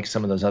because I like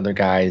some of those other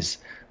guys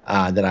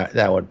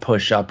that would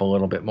push up a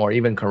little bit more.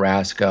 Even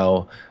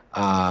Carrasco,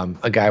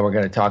 a guy we're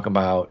going to talk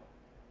about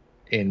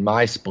in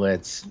my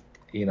splits.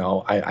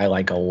 I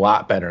like a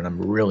lot better, and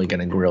I'm really going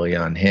to grill you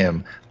on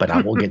him, but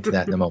I will get to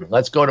that in a moment.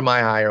 Let's go to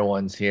my higher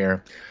ones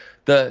here.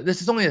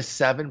 This is only a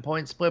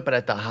 7-point split, but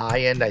at the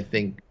high end, I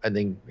think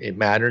it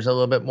matters a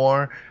little bit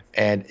more.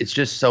 And it's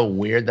just so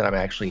weird that I'm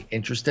actually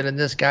interested in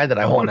this guy that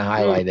I want to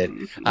highlight it.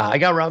 I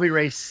got Robbie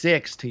Ray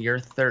 6 to your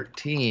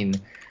 13.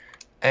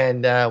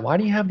 And why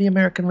do you have the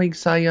American League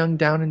Cy Young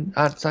down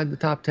outside the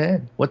top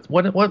 10?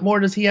 What more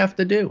does he have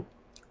to do?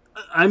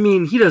 I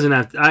mean, he doesn't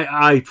have to.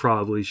 I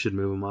probably should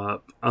move him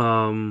up.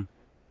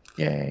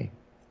 Yay.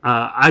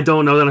 I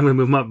don't know that I'm going to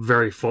move him up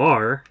very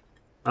far.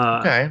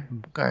 Okay.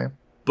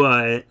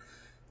 But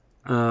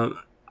where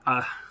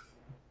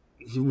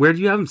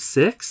do you have him?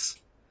 6?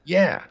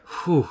 Yeah.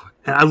 Whew.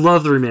 And I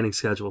love the remaining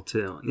schedule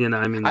too.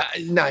 I mean,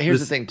 now here's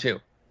the thing too.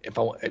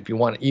 If you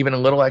want even a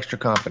little extra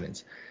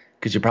confidence,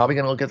 because you're probably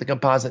going to look at the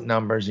composite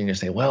numbers and you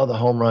say, well, the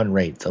home run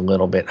rate's a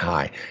little bit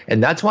high,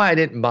 and that's why I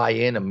didn't buy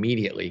in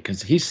immediately,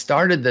 because he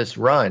started this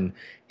run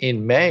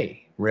in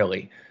May,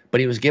 really, but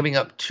he was giving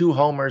up 2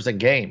 homers a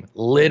game.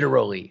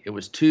 Literally, it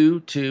was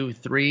 2, 2,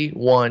 3,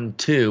 1,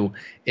 2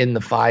 in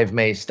the 5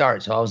 May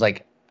start. So I was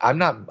like, I'm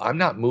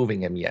not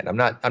moving him yet. I'm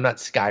not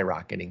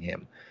skyrocketing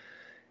him.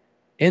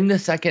 In the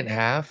second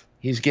half,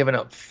 he's given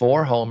up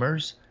 4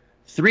 homers.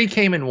 3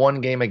 came in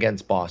 1 game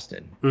against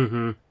Boston.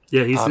 Mm-hmm.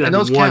 Yeah, he's got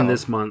 1 count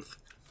this month.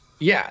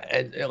 Yeah,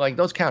 and like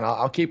those count.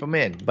 I'll keep him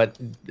in, but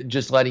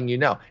just letting you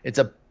know, it's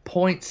a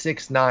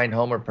 .69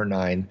 homer per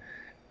 9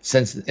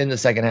 since in the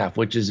second half,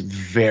 which is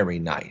very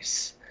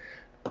nice.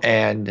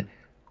 And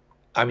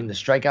I mean, the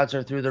strikeouts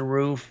are through the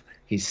roof.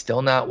 He's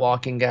still not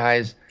walking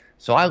guys,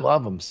 so I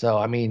love him. So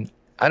I mean,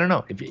 I don't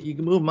know if you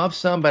can move him up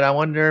some, but I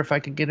wonder if I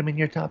could get him in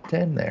your top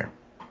 10 there.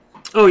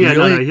 Oh yeah,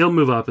 no, he'll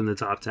move up in the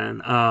top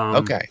 10.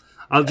 Okay.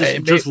 I'll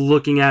just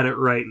looking at it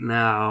right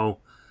now,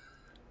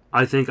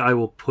 I think I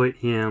will put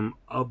him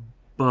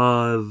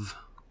above.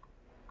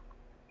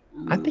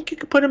 I think you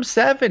could put him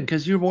 7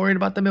 because you're worried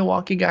about the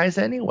Milwaukee guys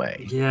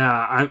anyway.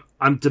 Yeah,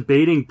 I'm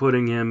debating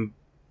putting him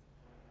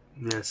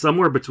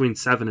somewhere between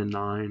 7 and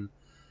 9.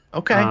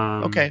 Okay.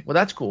 Okay. Well,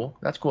 that's cool.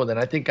 That's cool. Then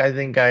I think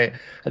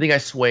I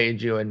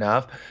swayed you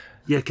enough.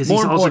 Yeah, because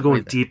he's also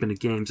going deep into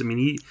games. I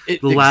mean,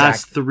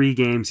 last 3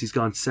 games, he's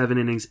gone 7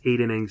 innings, 8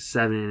 innings,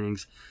 7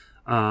 innings.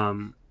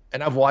 And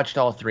I've watched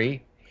all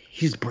 3.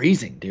 He's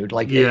breezing, dude.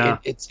 Like,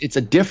 it's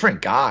a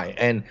different guy.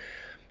 And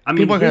I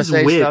mean, people are going to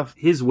say stuff.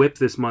 His whip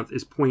this month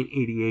is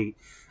 .88.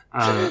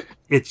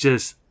 It's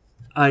just,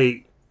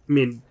 I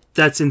mean,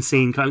 that's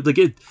insane. Like,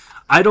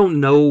 I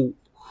don't know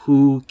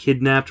who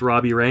kidnapped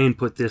Robbie Ray and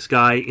put this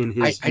guy in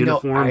his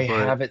uniform. I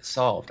have it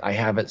solved.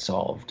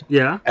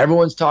 Yeah.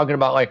 Everyone's talking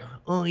about like,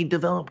 oh, he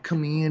developed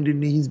command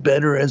and he's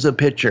better as a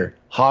pitcher.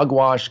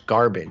 Hogwash,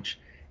 garbage.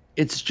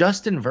 It's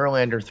Justin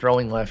Verlander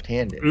throwing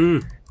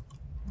left-handed.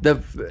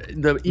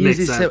 The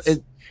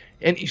easy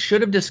and he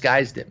should have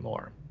disguised it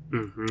more.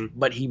 Mm-hmm.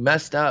 But he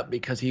messed up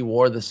because he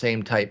wore the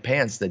same type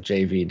pants that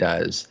JV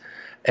does.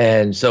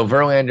 And so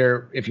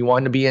Verlander, if you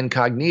wanted to be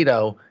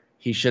incognito,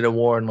 he should have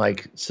worn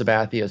like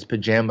Sabathia's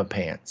pajama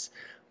pants.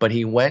 But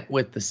he went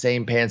with the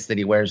same pants that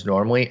he wears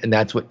normally, and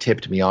that's what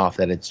tipped me off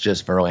that it's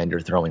just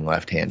Verlander throwing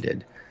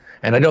left-handed.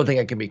 And I don't think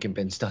I can be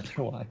convinced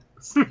otherwise.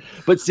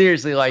 But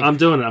seriously, like, I'm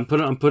doing it. I'm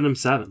putting him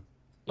 7.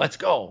 Let's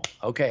go.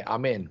 Okay,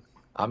 I'm in.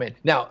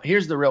 Now,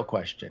 here's the real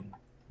question.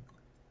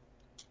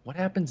 What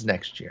happens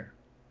next year?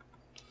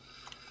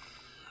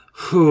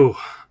 Whew.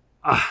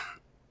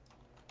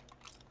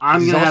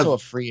 He's also a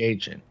free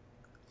agent.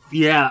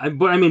 Yeah,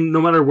 but I mean,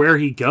 no matter where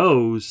he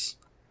goes.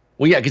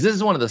 Well, yeah, because this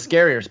is one of the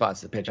scarier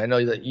spots to pitch. I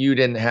know that you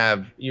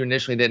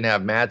initially didn't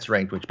have Matt's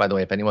ranked, which, by the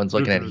way, if anyone's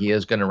looking at it, he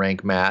is going to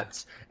rank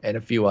Matt's and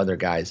a few other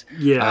guys.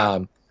 Yeah.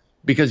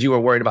 Because you were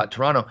worried about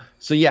Toronto.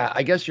 So, yeah,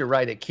 I guess you're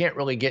right. It can't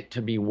really get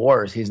to be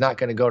worse. He's not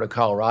going to go to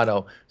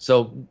Colorado.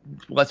 So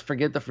let's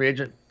forget the free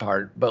agent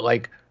part. But,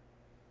 like,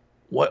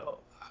 what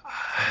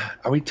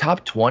are we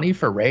top 20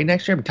 for Ray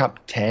next year? Top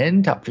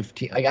 10, top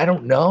 15? Like, I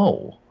don't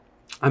know.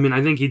 I mean,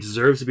 I think he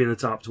deserves to be in the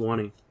top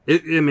 20. I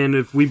mean,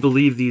 if we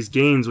believe these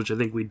gains, which I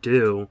think we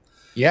do.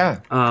 Yeah.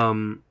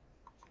 And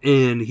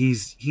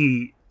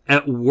he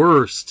at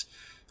worst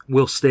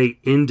will stay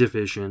in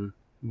division,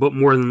 but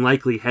more than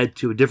likely head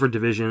to a different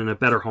division and a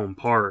better home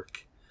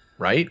park.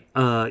 Right.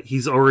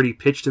 He's already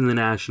pitched in the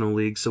National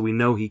League, so we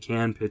know he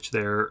can pitch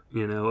there,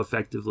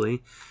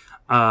 effectively.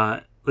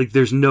 Like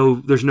there's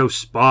no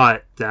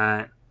spot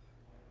that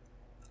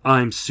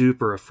I'm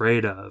super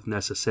afraid of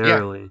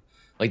necessarily. Yeah.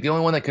 Like the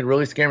only one that could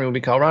really scare me would be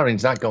Colorado, and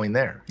he's not going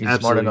there. He's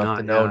Absolutely smart enough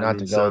to know not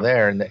to go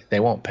there, and they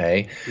won't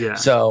pay. Yeah.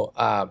 So,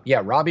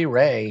 Robbie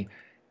Ray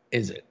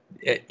is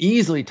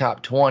easily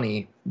top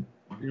 20,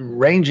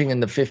 ranging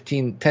in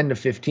the 10 to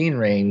 15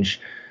 range,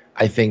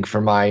 I think,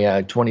 for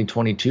my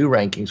 2022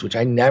 rankings, which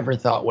I never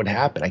thought would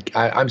happen.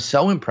 I'm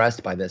so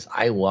impressed by this.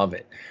 I love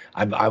it.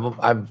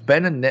 I've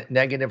been a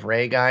negative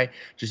Ray guy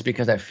just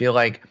because I feel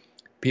like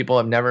people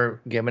have never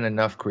given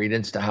enough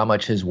credence to how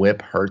much his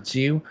whip hurts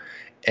you.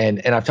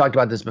 And I've talked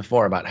about this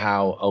before, about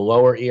how a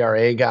lower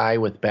ERA guy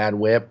with bad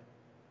whip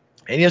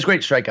And he has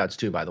great strikeouts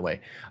too, by the way.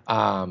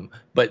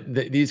 But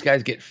these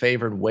guys get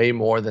favored way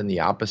more than the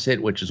opposite,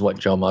 which is what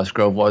Joe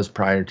Musgrove was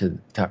prior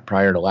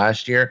to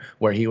last year,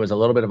 where he was a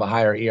little bit of a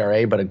higher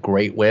ERA, but a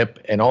great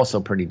WHIP and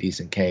also pretty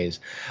decent Ks.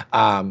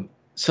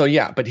 So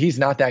yeah, but he's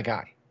not that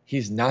guy.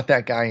 He's not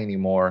that guy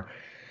anymore.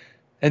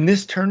 And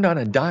this turned on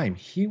a dime.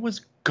 He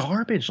was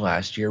garbage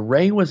last year.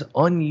 Ray was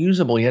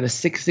unusable. He had a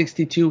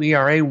 6.62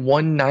 ERA,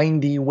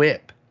 190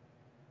 WHIP.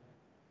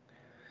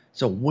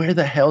 So where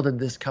the hell did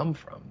this come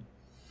from?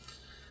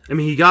 I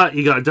mean, he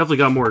definitely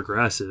got more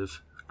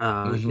aggressive.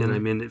 And I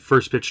mean,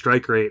 first pitch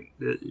strike rate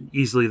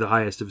easily the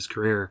highest of his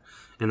career,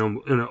 and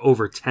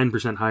over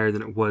 10% higher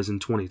than it was in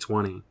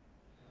 2020.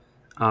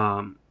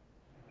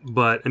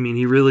 But I mean,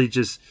 he really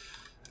just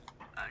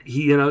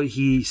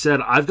he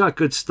said, "I've got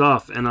good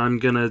stuff, and I'm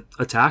gonna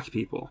attack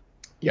people."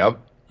 Yep,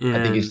 and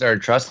I think he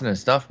started trusting his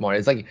stuff more.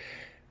 It's like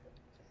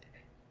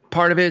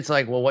part of it's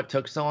like, well, what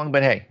took so long?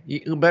 But hey,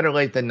 better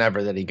late than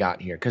never that he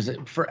got here, because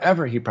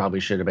forever he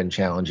probably should have been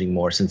challenging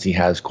more since he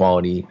has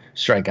quality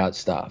strikeout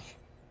stuff.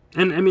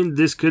 And I mean,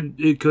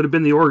 it could have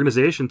been the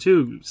organization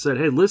too. Said,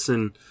 hey,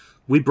 listen,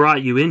 we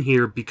brought you in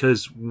here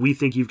because we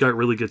think you've got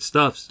really good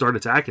stuff. Start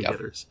attacking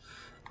hitters.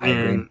 I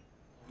agree.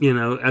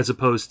 As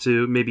opposed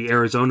to maybe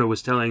Arizona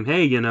was telling,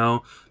 hey,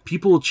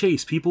 people will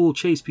chase.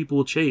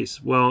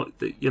 Well,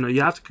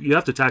 you have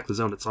to attack the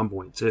zone at some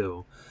point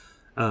too.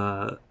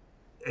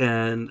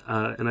 And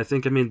I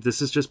think, I mean, this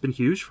has just been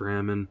huge for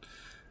him, and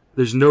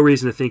there's no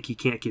reason to think he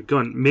can't keep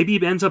going. Maybe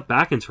he ends up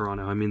back in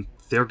Toronto. I mean,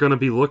 they're going to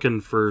be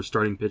looking for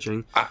starting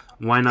pitching.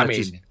 Why not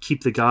just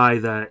keep the guy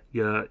that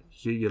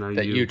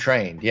you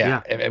trained?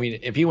 Yeah. I mean,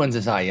 if he wins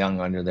the Cy Young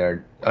under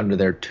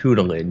their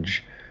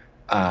tutelage,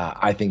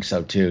 I think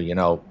so too.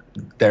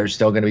 They're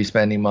still going to be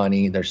spending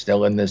money. They're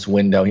still in this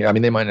window here. I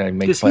mean, they might not even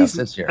make playoffs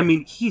this year. I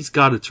mean, he's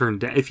got to turn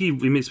down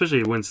especially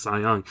if he wins Cy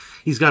Young,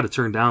 he's got to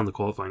turn down the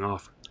qualifying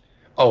offer.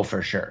 Oh,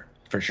 for sure.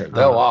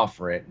 They'll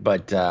offer it,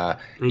 but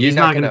he's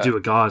not going to do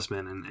a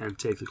Gausman and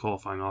take the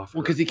qualifying offer.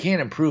 Well, because he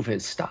can't improve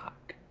his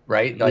stock,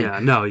 right? He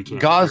can't.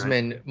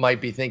 Gausman might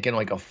be thinking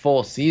like a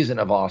full season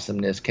of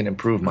awesomeness can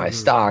improve my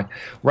stock.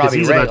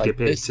 Robbie Ray, about to get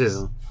paid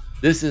too.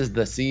 This is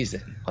the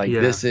season.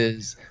 This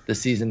is the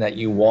season that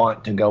you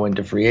want to go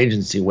into free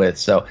agency with.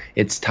 So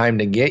it's time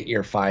to get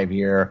your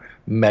 5-year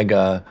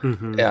mega,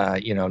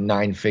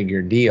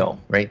 9-figure deal,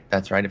 right?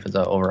 That's right. If it's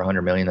over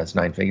 100 million, that's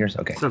 9 figures.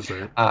 Okay. That's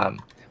right.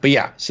 But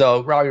yeah,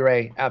 so Robbie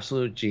Ray,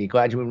 absolute G.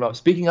 Glad you moved up.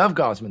 Speaking of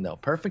Gausman, though,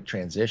 perfect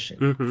transition.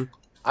 Mm-hmm.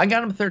 I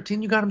got him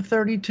 13. You got him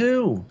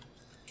 32.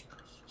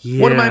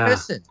 Yeah. What am I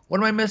missing? What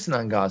am I missing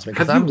on Gausman?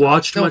 Have you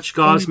watched much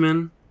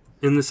Gausman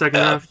in the second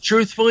half?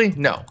 Truthfully,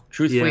 no.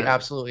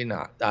 Absolutely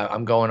not.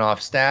 I'm going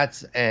off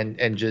stats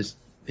and just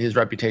his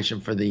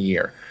reputation for the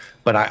year.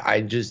 But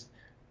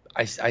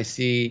I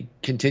see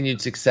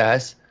continued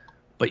success.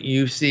 But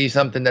you see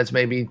something that's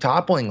maybe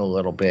toppling a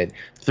little bit.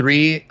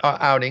 3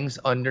 outings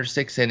under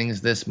 6 innings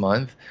this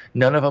month.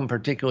 None of them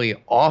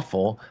particularly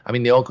awful. I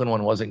mean, the Oakland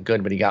one wasn't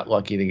good, but he got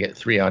lucky to get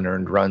 3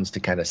 unearned runs to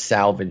kind of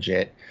salvage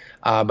it.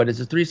 But it's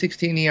a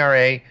 3.16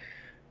 ERA,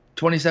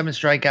 27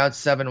 strikeouts,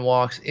 7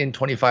 walks in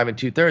 25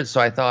 2/3.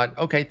 So I thought,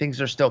 okay, things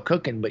are still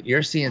cooking, but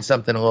you're seeing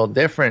something a little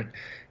different.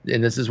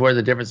 And this is where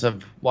the difference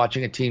of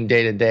watching a team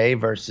day to day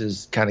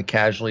versus kind of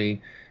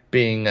casually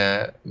being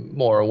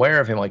more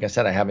aware of him. Like I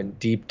said, I haven't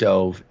deep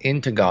dove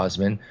into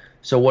Gausman.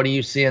 So what do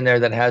you see in there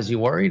that has you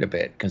worried a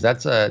bit? Because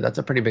that's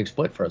a pretty big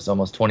split for us,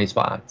 almost 20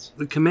 spots.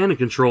 The command and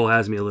control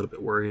has me a little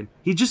bit worried.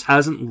 He just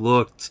hasn't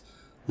looked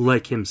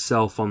like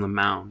himself on the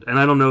mound. And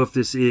I don't know if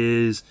this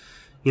is,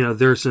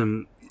 there's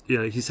some,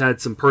 he's had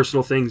some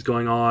personal things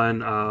going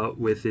on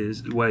with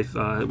his wife,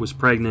 was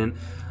pregnant.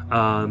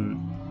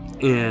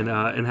 And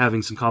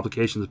having some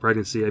complications with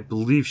pregnancy. I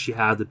believe she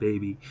had the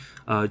baby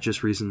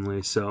just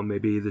recently, so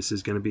maybe this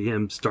is going to be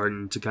him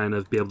starting to kind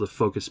of be able to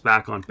focus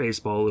back on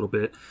baseball a little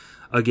bit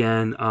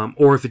again,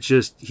 or if it's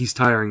just he's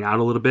tiring out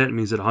a little bit. I mean,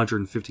 he's at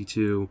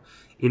 152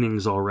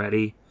 innings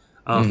already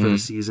for the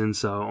season,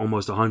 so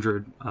almost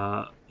 100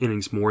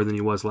 innings more than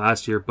he was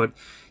last year, but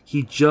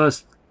he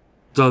just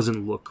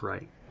doesn't look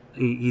right.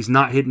 He's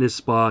not hitting his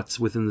spots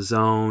within the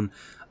zone.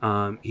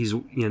 He's,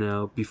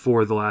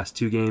 before the last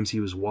 2 games, he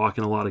was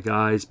walking a lot of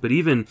guys, but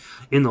even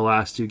in the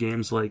last 2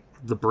 games, like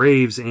the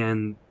Braves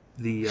and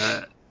the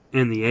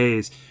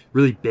A's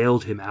really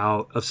bailed him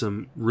out of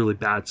some really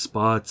bad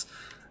spots.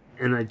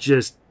 And I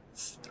just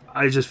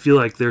feel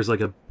like there's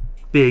like a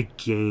big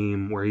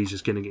game where he's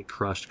just going to get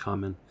crushed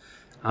coming.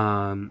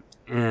 And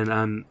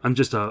I'm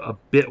just a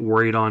bit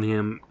worried on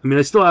him. I mean,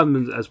 I still have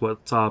him as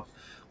top.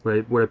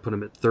 Where I put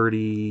him at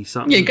 30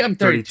 something. Yeah, you got him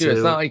 32.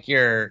 It's not like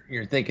you're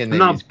thinking that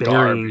I'm he's not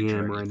burying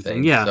him or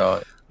anything. Yeah.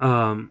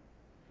 So,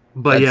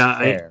 but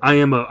yeah, I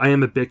am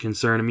a bit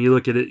concerned. I mean, you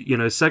look at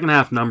it, second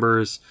half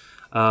numbers,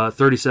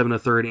 37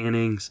 1/3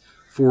 innings,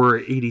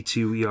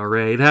 4.82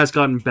 ERA. It has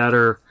gotten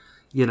better,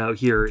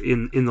 here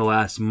in the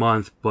last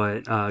month,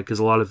 but because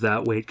a lot of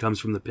that weight comes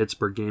from the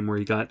Pittsburgh game where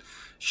he got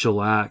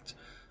shellacked.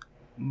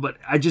 But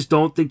I just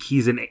don't think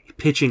he's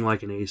pitching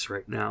like an ace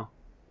right now.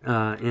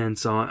 And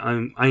so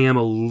I am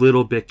a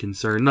little bit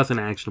concerned. Nothing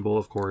actionable,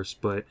 of course,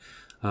 but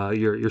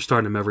you're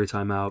starting him every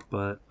time out.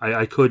 But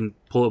I couldn't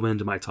pull him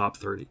into my top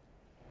 30.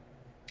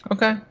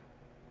 Okay.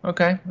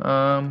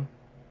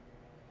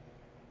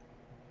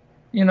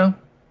 You know,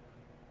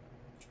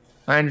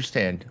 I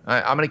understand.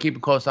 I'm going to keep a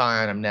close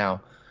eye on him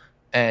now,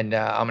 and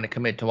I'm going to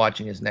commit to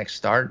watching his next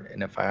start.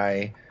 And if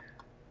I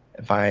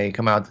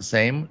come out the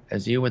same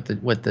as you with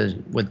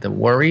the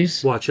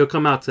worries, watch, he'll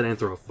come out today and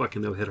throw a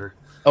fucking no-hitter.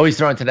 Oh, he's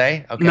throwing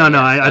today? Okay. No,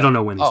 I don't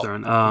know when he's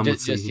throwing.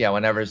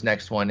 Whenever his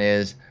next one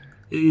is.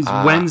 He's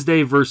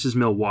Wednesday versus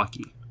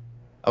Milwaukee.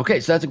 Okay,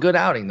 so that's a good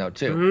outing though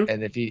too. Mm-hmm.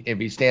 And if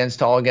he stands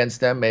tall against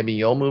them, maybe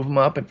you'll move him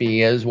up. If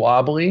he is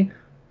wobbly,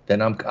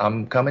 then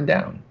I'm coming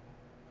down.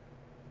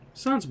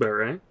 Sounds about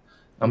right.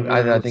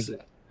 I think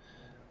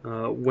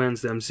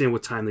Wednesday. I'm seeing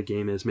what time the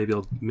game is. Maybe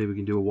we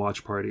can do a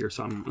watch party or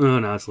something. Oh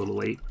no, it's a little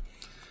late.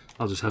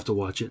 I'll just have to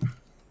watch it.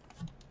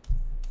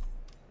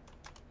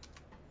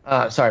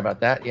 Sorry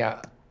about that.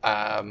 Yeah.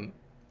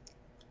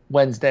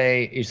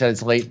 Wednesday. You said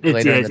it's later in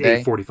the day.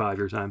 It's 8:45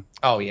 your time.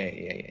 Oh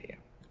yeah.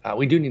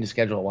 We do need to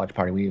schedule a watch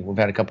party. We've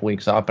had a couple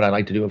weeks off, but I'd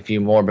like to do a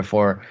few more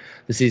before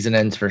the season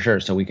ends for sure,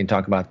 so we can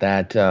talk about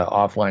that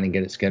offline and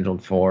get it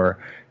scheduled for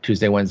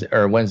Tuesday, Wednesday,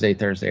 or Wednesday,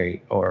 Thursday,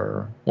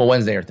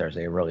 Wednesday or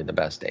Thursday are really the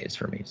best days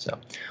for me. So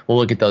we'll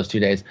look at those 2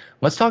 days.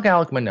 Let's talk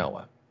Alek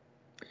Manoah.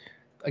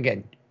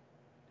 Again,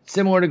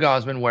 similar to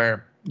Gausman,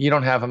 where you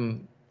don't have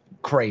him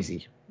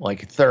crazy.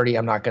 Like 30,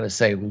 I'm not going to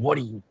say, what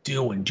are you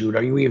doing, dude?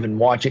 Are you even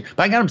watching?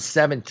 But I got him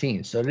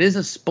 17, so it is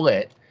a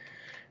split.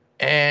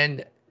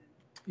 And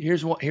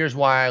here's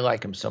why I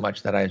like him so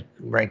much that I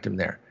ranked him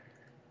there.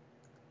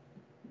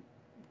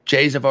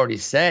 Jays have already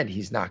said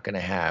he's not going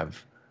to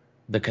have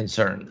the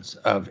concerns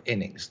of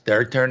innings.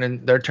 They're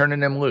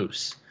turning him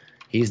loose.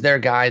 He's their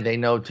guy. They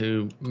know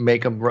to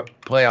make a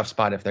playoff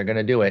spot if they're going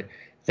to do it.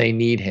 They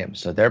need him,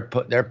 so they're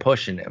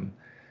pushing him.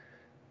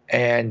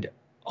 And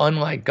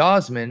unlike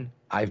Gausman,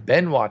 I've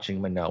been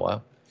watching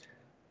Manoah,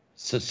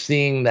 so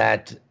seeing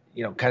that,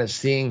 kind of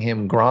seeing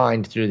him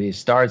grind through these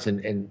starts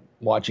and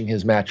watching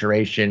his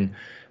maturation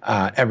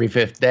every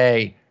fifth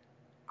day,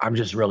 I'm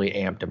just really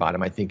amped about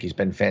him. I think he's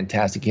been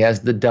fantastic. He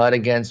has the dud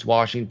against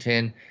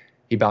Washington.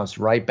 He bounced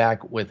right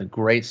back with a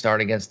great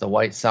start against the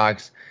White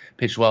Sox,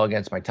 pitched well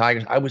against my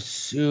Tigers. I was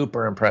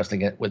super impressed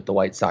with the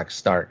White Sox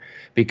start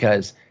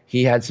because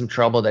he had some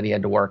trouble that he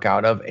had to work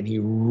out of, and he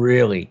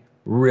really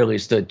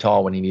stood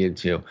tall when he needed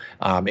to.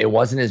 It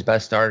wasn't his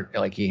best start.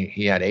 Like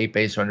he had 8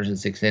 base runners in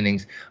 6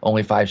 innings,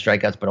 only 5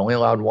 strikeouts, but only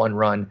allowed 1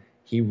 run.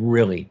 He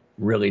really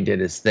did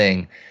his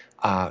thing.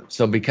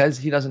 So because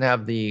he doesn't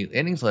have the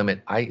innings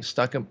limit, I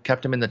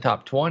kept him in the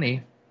top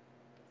 20.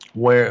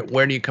 Where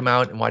do you come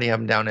out, and why do you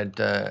have him down at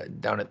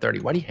 30?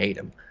 Why do you hate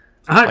him?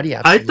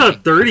 I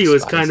thought 30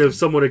 was kind of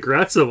somewhat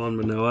aggressive on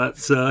Manoah,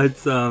 so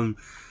it's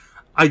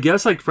I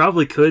guess I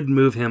probably could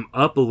move him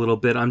up a little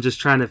bit. I'm just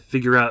trying to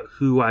figure out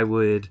who I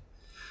would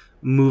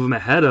move him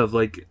ahead of.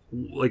 Like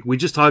we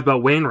just talked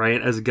about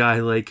Wainwright as a guy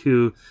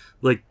who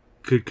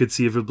could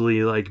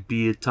conceivably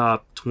be a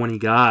top 20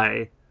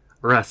 guy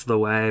the rest of the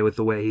way with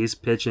the way he's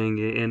pitching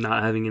and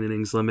not having an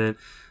innings limit.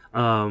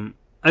 I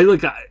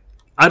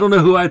don't know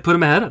who I'd put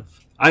him ahead of.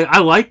 I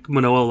like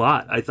Manoah a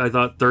lot. I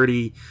thought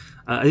 30.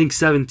 I think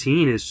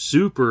 17 is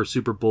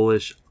super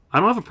bullish. I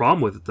don't have a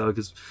problem with it though,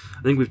 because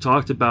I think we've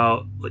talked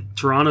about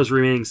Toronto's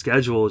remaining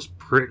schedule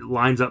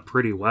lines up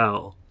pretty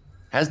well.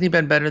 Hasn't he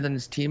been better than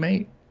his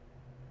teammate?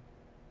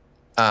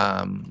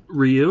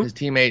 Ryu? His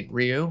teammate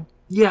Ryu?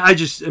 Yeah,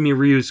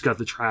 Ryu's got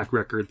the track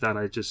record that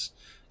I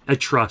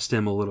trust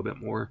him a little bit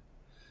more.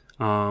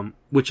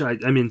 Which I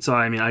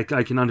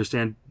can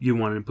understand you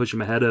wanting to push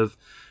him ahead of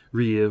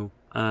Ryu.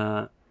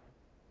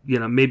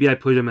 Maybe I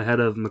put him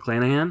ahead of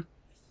McClanahan.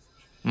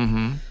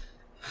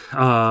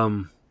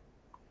 Mm-hmm.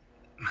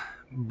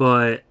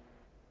 But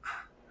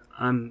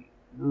I'm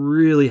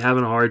really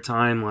having a hard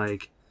time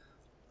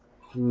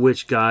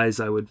which guys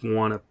I would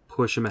want to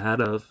push him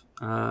ahead of.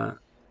 I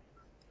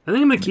think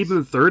I'm gonna keep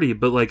him at 30,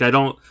 but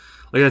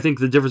I think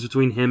the difference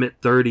between him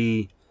at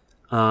 30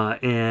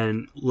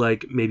 and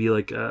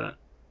maybe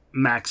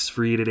Max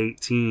Fried at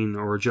 18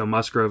 or Joe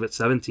Musgrove at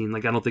 17, I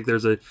don't think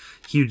there's a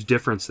huge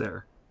difference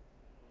there.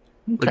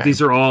 Okay.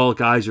 These are all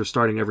guys you're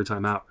starting every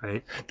time out,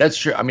 right? That's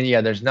true.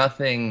 There's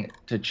nothing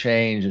to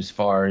change as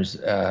far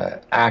as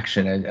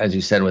action, as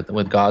you said with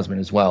Gausman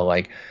as well.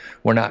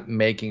 We're not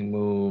making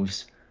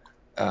moves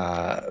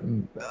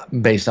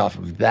based off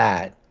of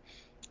that,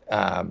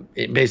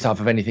 based off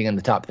of anything in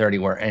the top 30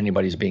 where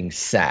anybody's being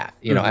sat.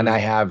 Mm-hmm. And I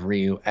have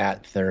Ryu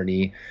at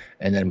 30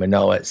 and then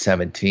Manoah at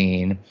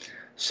 17.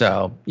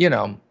 So,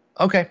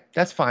 okay,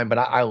 that's fine. But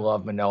I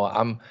love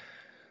Manoah.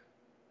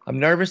 I'm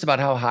nervous about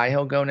how high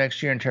he'll go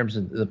next year in terms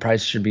of the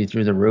price should be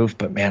through the roof,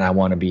 but man, I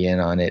want to be in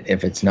on it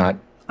if it's not.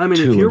 If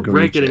you're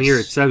ranking him here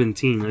at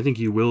 17, I think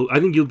you will. I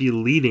think you'll be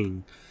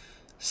leading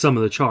some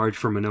of the charge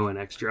for Manoah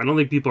next year. I don't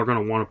think people are going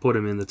to want to put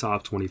him in the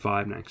top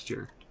 25 next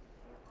year,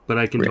 but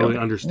I can totally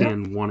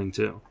understand wanting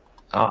to.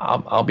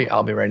 I'll be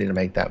ready to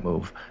make that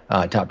move.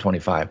 Top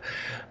 25.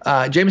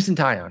 Jameson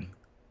Taillon.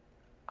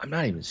 I'm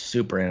not even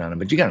super in on him,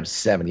 but you got him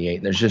 78.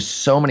 And there's just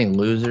so many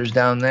losers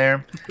down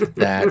there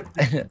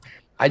that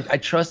I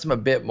trust him a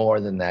bit more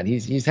than that.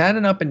 He's had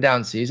an up and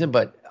down season,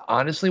 but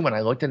honestly, when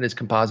I looked at his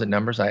composite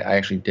numbers, I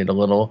actually did a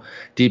little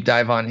deep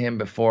dive on him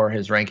before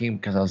his ranking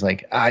because I was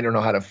like, I don't know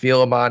how to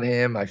feel about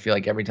him. I feel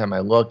like every time I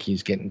look,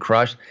 he's getting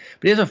crushed.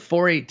 But he has a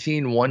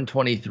 4.18,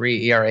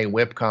 123 ERA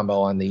whip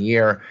combo on the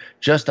year,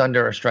 just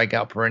under a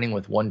strikeout per inning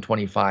with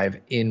 125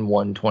 in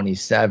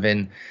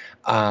 127.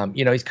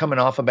 He's coming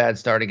off a bad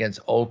start against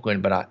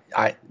Oakland, but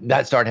I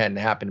that start hadn't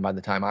happened by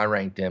the time I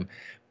ranked him.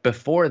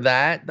 Before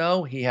that,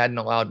 though, he hadn't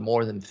allowed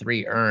more than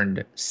 3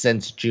 earned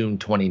since June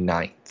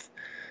 29th.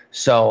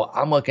 So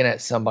I'm looking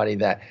at somebody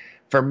that,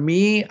 for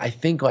me, I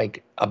think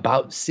like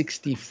about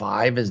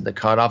 65 is the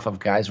cutoff of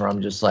guys where I'm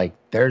just like,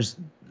 there's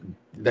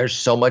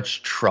so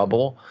much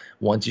trouble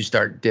once you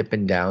start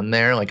dipping down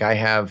there. Like I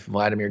have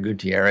Vladimir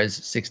Gutierrez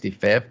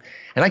 65th,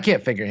 and I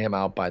can't figure him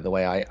out, by the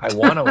way. I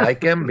want to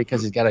like him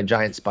because he's got a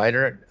giant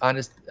spider on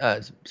his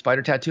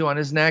spider tattoo on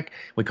his neck.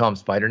 We call him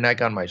Spider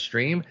Neck on my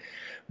stream,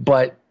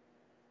 but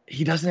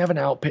he doesn't have an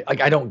out.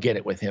 Like I don't get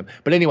it with him.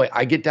 But anyway,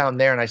 I get down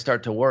there and I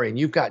start to worry. And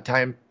you've got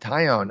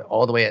Taillon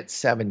all the way at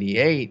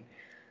 78,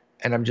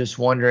 and I'm just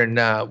wondering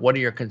what are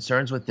your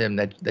concerns with him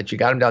that you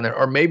got him down there,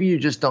 or maybe you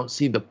just don't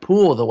see the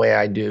pool the way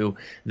I do.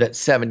 That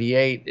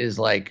 78 is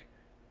like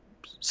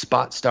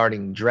spot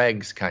starting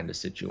dregs kind of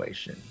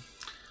situation.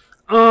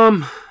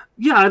 Yeah,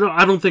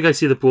 I don't think I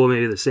see the pool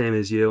maybe the same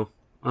as you.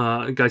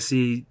 I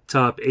see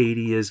top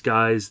 80 as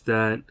guys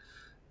that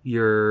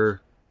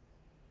you're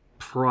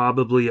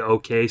probably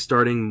okay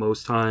starting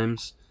most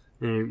times,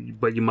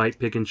 but you might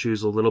pick and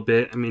choose a little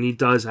bit. I mean, he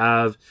does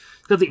have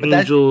got the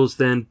Angels,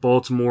 then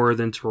Baltimore,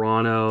 then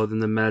Toronto, then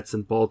the Mets,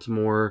 and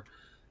Baltimore.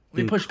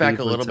 Let me push back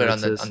a little bit on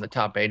the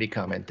top 80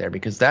 comment there,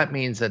 because that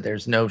means that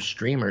there's no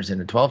streamers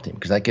in a 12 team,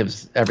 because that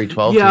gives every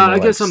 12 team. Yeah, I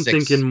guess I'm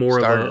thinking more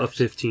starters. Of a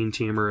 15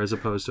 teamer as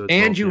opposed to a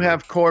 12 And you teamer.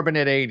 have Corbin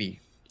at 80.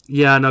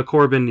 Yeah, no,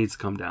 Corbin needs to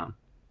come down.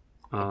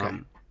 Okay.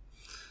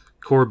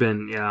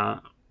 Corbin, yeah.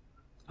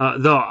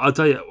 Though I'll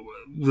tell you,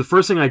 the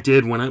first thing I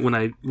did when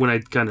I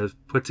kind of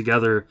put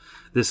together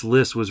this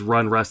list was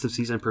run rest of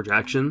season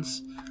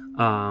projections.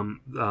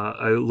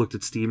 I looked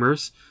at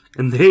Steamers,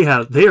 and they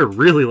are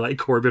really like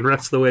Corbin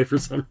rest of the way for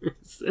some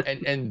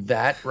reason. And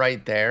that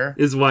right there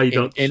is why you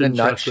don't. In a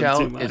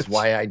nutshell, is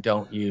why I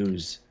don't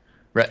use.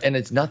 And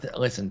it's nothing.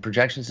 Listen,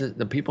 projections.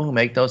 The people who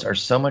make those are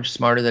so much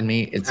smarter than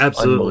me. It's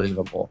absolutely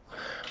unbelievable.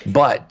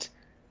 But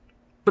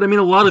I mean,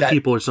 a lot of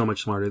people are so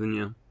much smarter than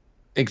you.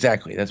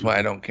 Exactly. That's why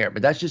I don't care.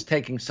 But that's just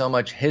taking so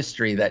much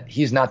history that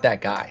he's not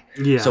that guy.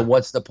 Yeah. So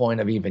what's the point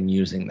of even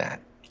using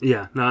that?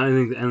 Yeah. No, I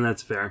think, and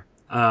that's fair.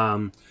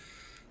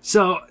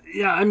 So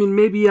yeah, I mean,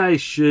 maybe I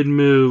should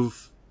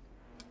move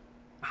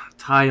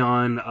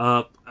Taillon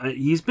up.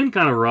 He's been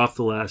kind of rough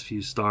the last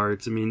few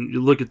starts. I mean,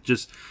 you look at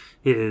just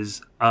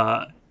his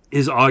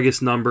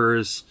August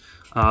numbers,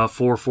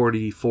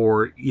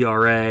 4.44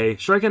 ERA,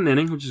 strikeout an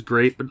inning, which is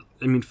great. But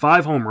I mean,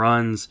 5 home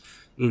runs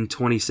in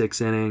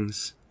 26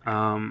 innings.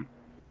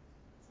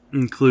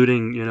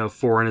 Including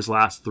 4 in his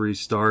last 3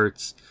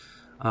 starts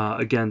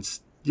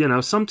against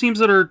some teams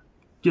that are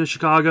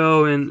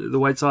Chicago and the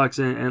White Sox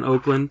and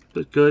Oakland,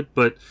 but good,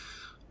 but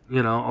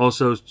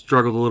also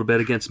struggled a little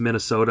bit against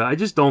Minnesota. I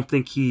just don't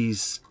think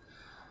he's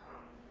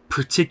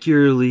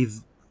particularly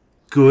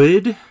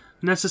good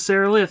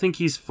necessarily. I think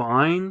he's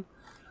fine,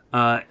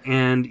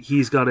 and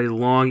he's got a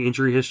long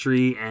injury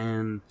history,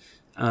 and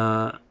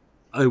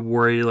I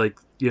worry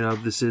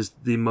this is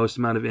the most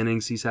amount of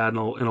innings he's had in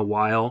a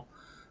while.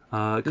 This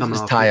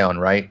is Taillon,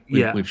 right?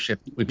 We've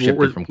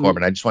shifted from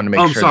Corbin. I just wanted to make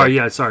sure.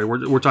 I'm sorry. Sorry.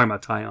 We're talking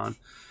about Taillon.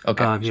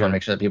 Okay. Just want to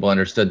make sure that people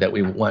understood that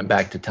we went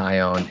back to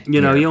Taillon.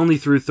 He only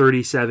threw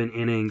 37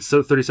 innings,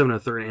 so 37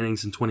 and a third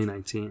innings in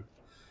 2019.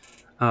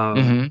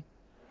 And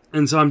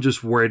so I'm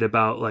just worried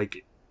about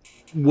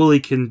will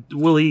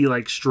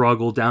he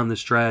struggle down the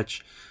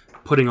stretch,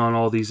 putting on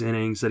all these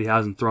innings that he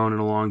hasn't thrown in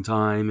a long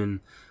time,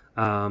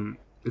 and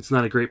it's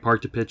not a great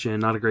park to pitch in,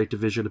 not a great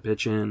division to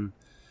pitch in.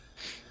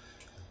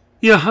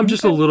 Yeah, I'm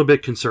just a little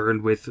bit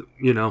concerned with,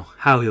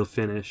 how he'll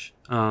finish.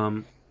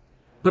 But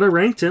I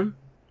ranked him,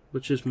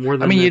 which is more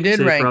than you did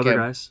rank for other him.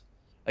 guys.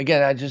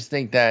 Again, I just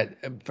think that,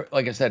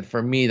 like I said,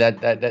 for me,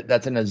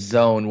 that's in a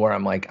zone where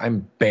I'm like,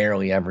 I'm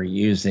barely ever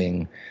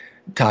using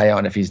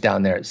Taillon if he's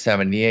down there at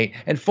 78.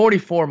 And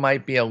 44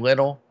 might be a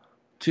little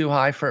too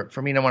high for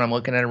me when I'm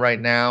looking at it right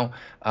now.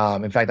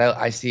 In fact,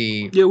 I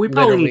see... Yeah, we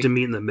probably need to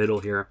meet in the middle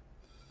here.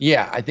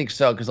 Yeah, I think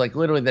so, because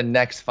literally the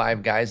next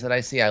 5 guys that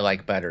I see, I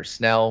like better.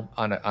 Snell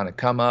on a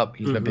come up,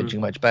 he's been pitching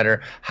much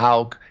better.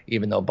 Houck,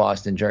 even though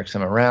Boston jerks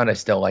him around, I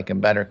still like him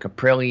better.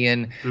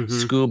 Caprillion,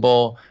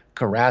 Skubal,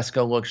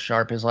 Carrasco looks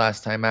sharp his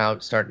last time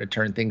out, starting to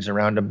turn things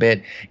around a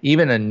bit.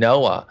 Even a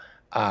Noah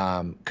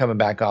coming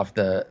back off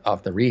the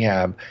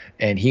rehab,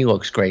 and he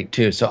looks great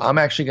too. So I'm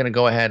actually going to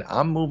go ahead.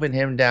 I'm moving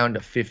him down to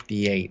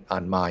 58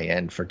 on my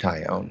end for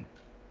Taillon.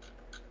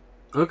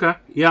 Okay,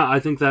 yeah, I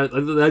think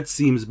that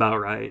seems about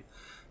right.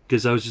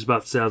 Because I was just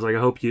about to say, I was like, I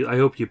hope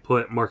you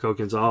put Marco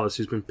Gonzalez,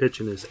 who's been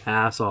pitching his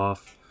ass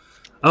off,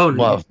 Oh,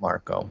 Love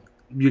Marco.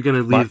 you're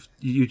gonna leave?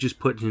 You just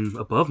put him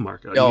above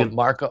Marco? No,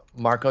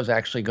 Marco's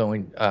actually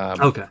going.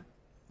 Okay.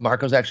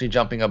 Marco's actually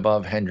jumping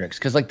above Hendricks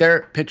because like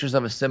they're pictures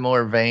of a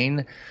similar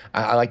vein.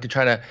 I like to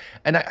try to,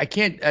 and I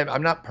can't.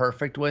 I'm not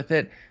perfect with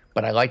it,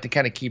 but I like to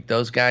kind of keep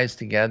those guys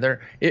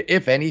together.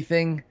 If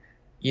anything,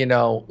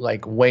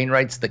 like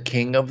Wainwright's the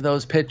king of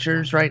those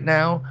pitchers right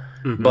now,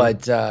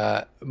 but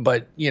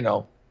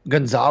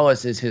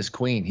Gonzalez is his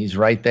queen. He's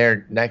right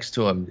there next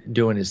to him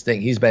doing his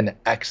thing. He's been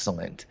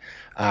excellent.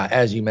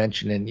 As you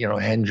mentioned, and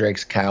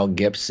Hendricks, Kyle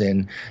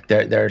Gibson,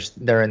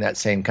 they're in that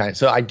same kind.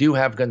 So I do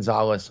have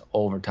Gonzalez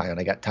over Taillon.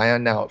 I got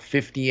Taillon now at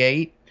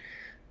 58,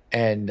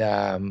 and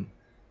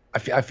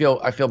I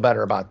feel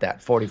better about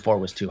that. 44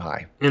 was too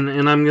high.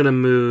 And I'm gonna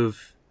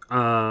move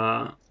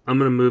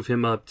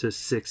him up to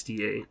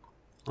 68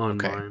 on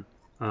mine.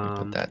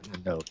 Put that in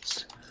the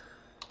notes.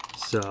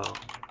 So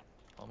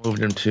I moved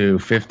him to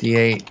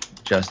 58.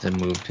 Justin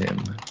moved him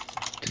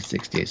to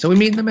 68. So we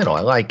meet in the middle.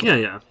 I like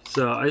it. Yeah.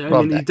 So I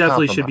mean, he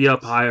definitely should be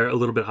up higher, a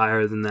little bit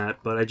higher than that.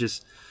 But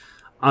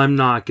I'm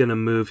not gonna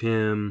move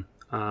him.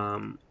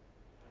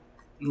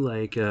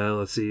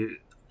 Let's see,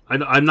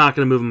 I'm not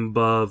gonna move him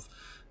above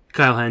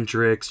Kyle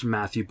Hendricks,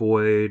 Matthew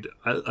Boyd.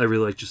 I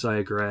really like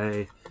Josiah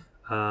Gray,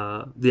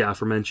 the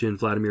aforementioned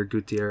Vladimir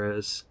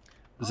Gutierrez,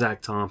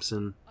 Zach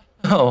Thompson.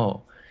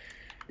 Oh.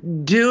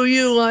 Do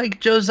you like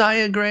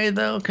Josiah Gray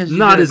though? Because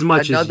not as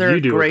much as you do. Another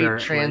great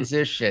apparently.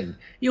 Transition.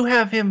 You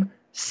have him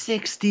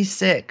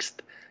 66th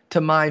to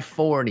my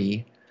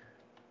 40,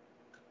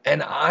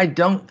 and I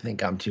don't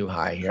think I'm too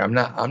high here. I'm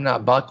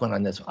not buckling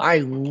on this. I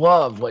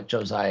love what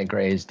Josiah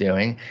Gray is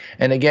doing,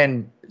 and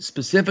again,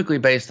 specifically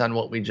based on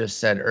what we just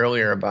said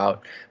earlier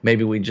about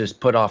maybe we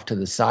just put off to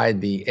the side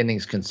the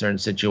innings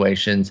concerned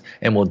situations,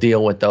 and we'll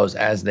deal with those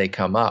as they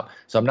come up.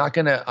 So I'm not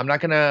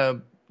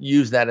gonna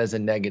use that as a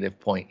negative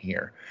point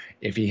here.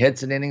 If he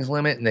hits an innings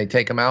limit and they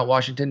take him out,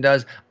 Washington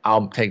does,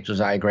 I'll take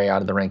Josiah Gray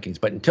out of the rankings.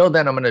 But until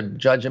then, I'm going to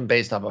judge him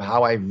based off of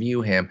how I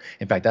view him.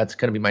 In fact, that's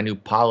going to be my new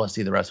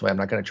policy the rest of the way. I'm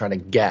not going to try to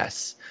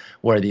guess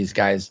where these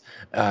guys,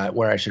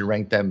 where I should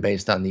rank them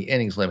based on the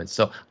innings limits.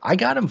 So I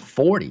got him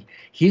 40.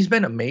 He's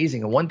been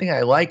amazing. And one thing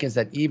I like is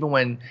that even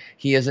when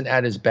he isn't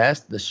at his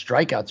best, the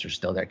strikeouts are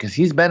still there because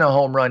he's been a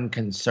home run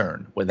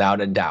concern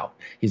without a doubt.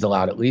 He's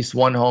allowed at least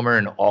one homer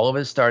in all of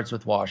his starts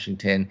with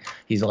Washington.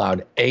 He's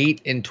allowed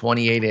 8 in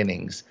 28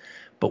 innings.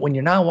 But when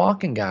you're not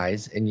walking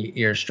guys and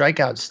you're a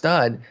strikeout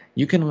stud,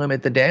 you can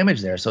limit the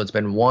damage there. So it's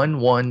been 1,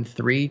 1,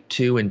 3,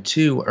 2, and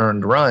 2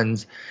 earned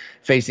runs,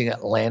 facing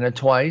Atlanta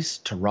twice,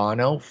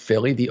 Toronto,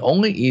 Philly. The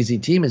only easy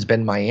team has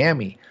been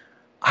Miami.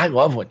 I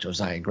love what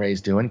Josiah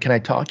Gray's doing. Can I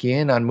talk you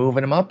in on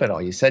moving him up at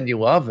all? You said you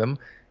love him.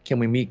 Can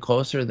we meet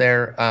closer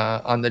there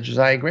on the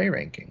Josiah Gray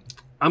ranking?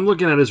 I'm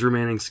looking at his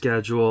remaining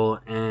schedule,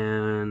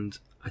 and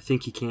I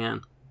think he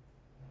can.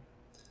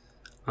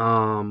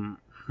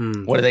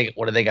 What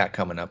do they got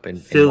coming up in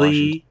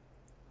Philly,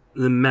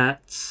 the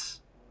Mets,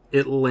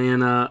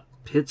 Atlanta,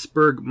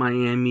 Pittsburgh,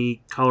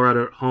 Miami,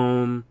 Colorado at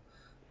home,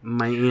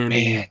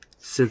 Miami,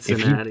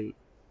 Cincinnati.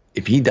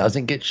 If he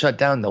doesn't get shut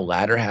down, the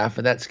latter half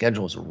of that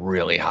schedule is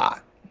really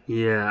hot.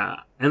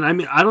 Yeah, and I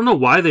mean, I don't know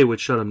why they would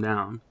shut him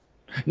down.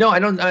 No, I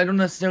don't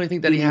necessarily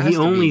think that he has. He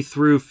only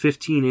threw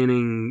 15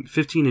 and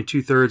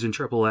 2/3 in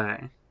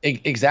AAA.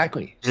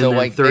 Exactly. And so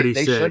like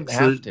 36. They shouldn't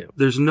have to.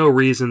 There's no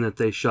reason that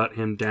they shut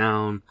him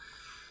down.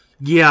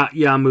 Yeah,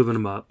 I'm moving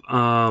him up.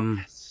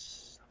 And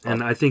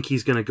I think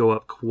he's going to go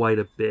up quite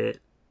a bit.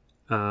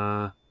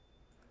 I'm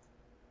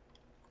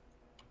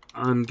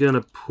going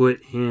to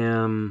put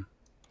him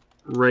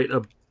right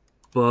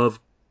above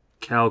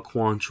Cal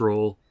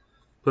Quantrill.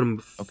 Put him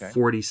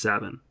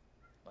 47.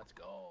 Let's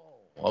go.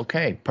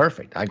 Okay,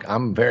 perfect.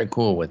 I'm very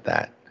cool with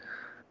that.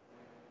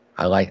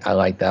 I like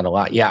that a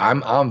lot. Yeah,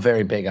 I'm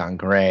very big on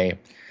Gray.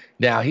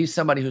 Now, he's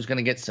somebody who's going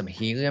to get some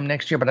helium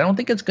next year, but I don't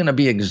think it's going to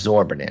be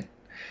exorbitant.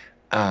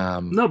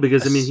 No,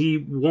 because, I mean,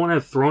 he won't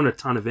have thrown a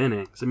ton of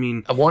innings.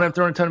 I won't have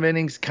thrown a ton of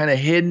innings, kind of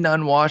hidden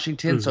on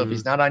Washington. So if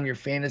he's not on your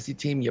fantasy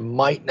team, you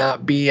might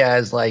not be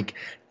as,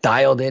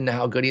 dialed into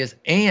how good he is.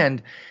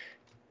 And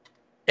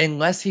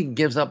unless he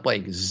gives up,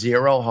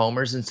 0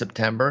 homers in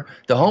September,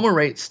 the homer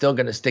rate's still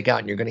going to stick out,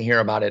 and you're going to hear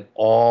about it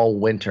all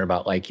winter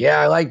about,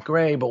 I like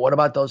Gray, but what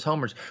about those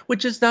homers?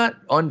 Which is not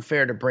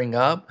unfair to bring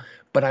up.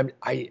 But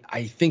I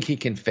think he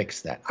can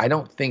fix that. I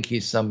don't think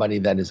he's somebody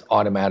that is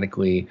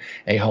automatically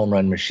a home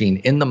run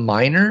machine. In the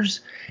minors,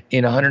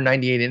 in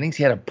 198 innings,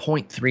 he had a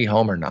 .3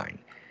 homer 9.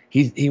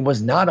 He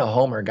was not a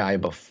homer guy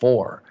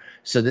before.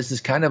 So this is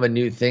kind of a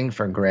new thing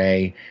for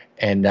Gray,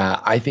 and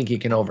I think he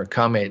can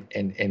overcome it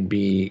and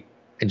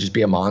just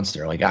be a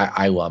monster.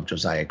 I love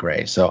Josiah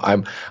Gray. So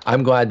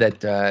I'm glad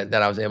that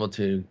I was able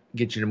to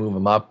get you to move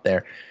him up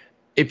there.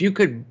 If you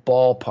could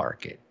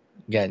ballpark it.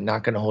 Again,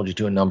 not going to hold you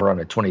to a number on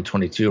a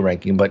 2022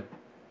 ranking, but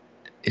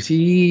is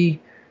he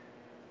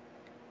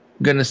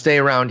going to stay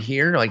around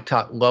here,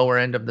 lower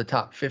end of the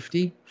top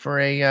 50 for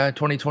a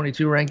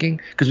 2022 ranking?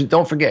 Because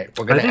don't forget,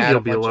 we're going to add. I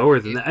think he'll be lower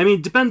than that. I mean,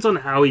 it depends on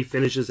how he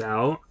finishes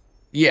out.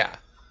 Yeah.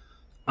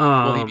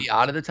 Will he be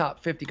out of the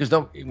top 50? Because we're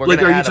like, going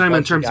are to you talking about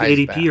in terms of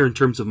ADP back. or in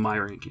terms of my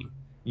ranking?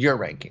 Your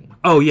ranking.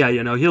 Oh yeah,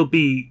 he'll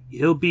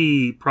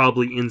be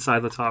probably inside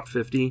the top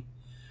 50.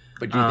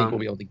 But do you think we'll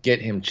be able to get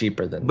him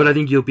cheaper than But that? I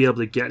think you'll be able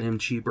to get him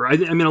cheaper. I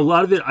mean, a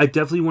lot of it, I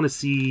definitely want to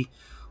see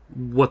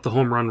what the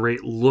home run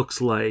rate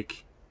looks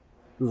like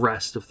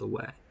rest of the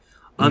way.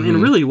 And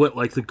really what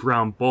like the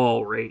ground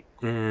ball rate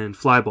and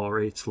fly ball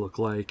rates look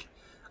like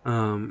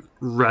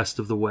rest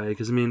of the way.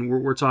 Because, I mean,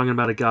 we're talking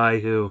about a guy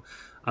who,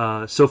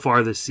 so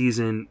far this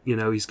season,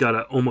 he's got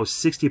an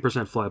almost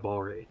 60% fly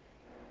ball rate.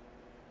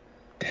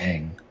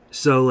 Dang.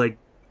 So, like,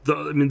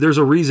 there's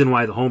a reason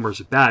why the homers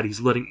are bad. He's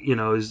letting,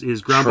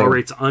 his ground ball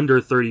rate's under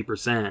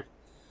 30%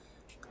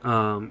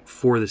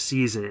 for the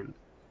season.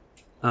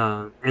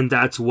 And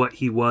that's what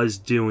he was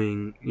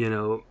doing,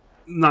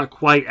 not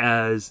quite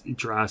as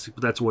drastic,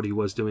 but that's what he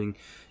was doing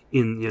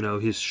in,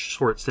 his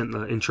short stint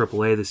in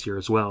AAA this year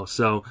as well.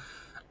 So,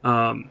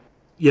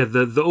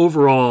 the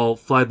overall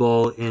fly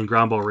ball and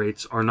ground ball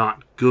rates are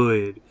not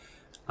good.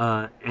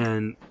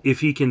 And if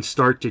he can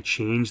start to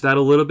change that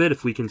a little bit,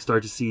 if we can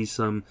start to see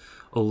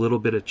a little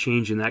bit of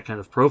change in that kind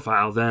of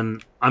profile,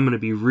 then I'm going to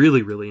be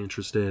really, really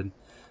interested.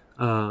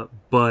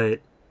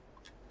 But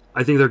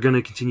I think they're going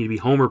to continue to be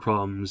homer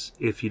problems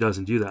if he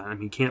doesn't do that. I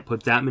mean, you can't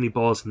put that many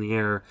balls in the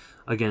air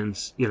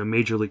against,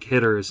 major league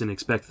hitters and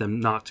expect them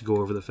not to go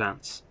over the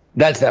fence.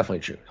 That's definitely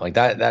true. Like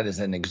that is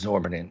an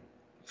exorbitant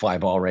fly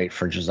ball rate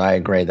for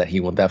Josiah Gray that he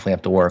will definitely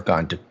have to work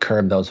on to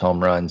curb those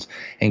home runs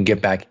and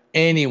get back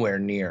anywhere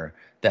near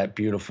that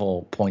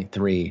beautiful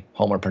 0.3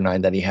 homer per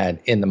nine that he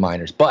had in the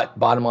minors. But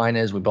bottom line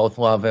is we both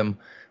love him.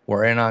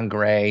 We're in on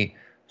Gray.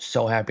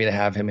 So happy to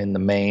have him in the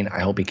main. I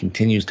hope he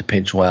continues to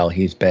pitch well.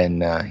 He's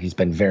been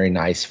very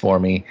nice for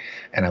me,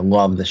 and I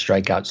love the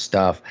strikeout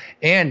stuff.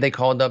 And they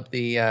called up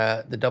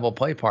the double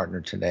play partner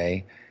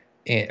today,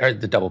 or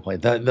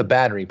the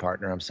battery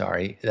partner. I'm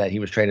sorry, that he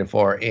was traded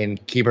for in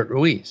Keibert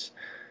Ruiz,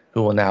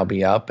 who will now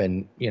be up.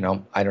 And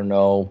I don't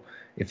know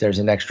if there's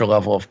an extra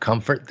level of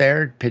comfort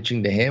there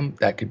pitching to him.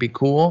 That could be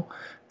cool,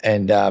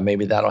 and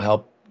maybe that'll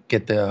help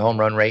get the home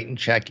run rate in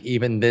check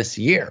even this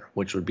year,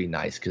 which would be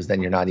nice because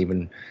then you're not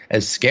even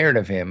as scared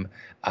of him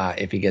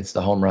if he gets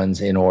the home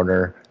runs in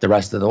order the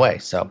rest of the way.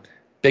 So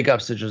big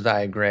ups to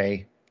Josiah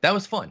Gray. That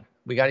was fun.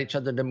 We got each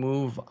other to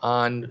move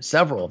on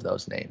several of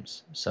those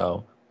names.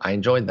 So I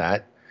enjoyed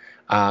that.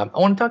 I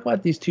want to talk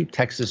about these two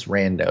Texas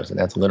randos, and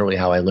that's literally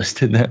how I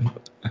listed them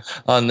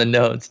on the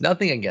notes.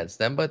 Nothing against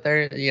them, but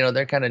they're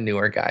kind of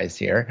newer guys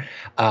here.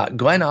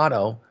 Glenn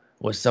Otto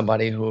was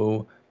somebody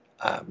who,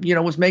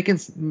 was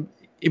making.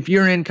 If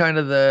you're in kind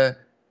of the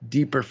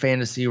deeper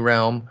fantasy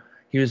realm,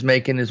 he was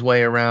making his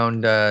way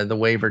around the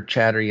waiver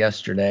chatter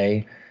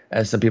yesterday,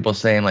 as some people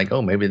saying like,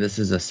 oh, maybe this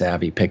is a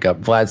savvy pickup.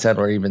 Vlad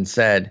Sedler even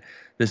said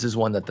this is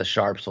one that the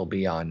sharps will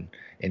be on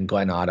in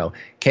Glenn Otto.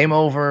 Came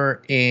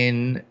over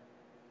in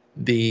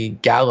the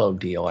Gallo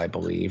deal, I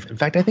believe. In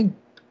fact, I think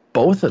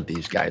both of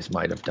these guys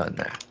might have done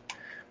that.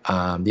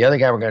 The other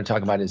guy we're going to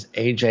talk about is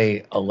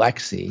AJ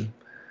Alexy.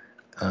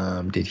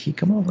 Did he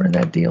come over in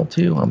that deal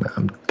too?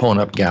 I'm pulling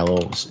up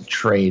Gallo's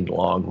trade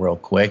log real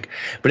quick.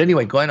 But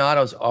anyway, Glenn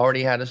Otto's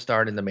already had a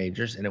start in the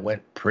majors, and it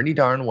went pretty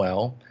darn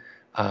well.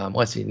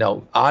 Let's see.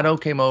 No, Otto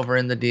came over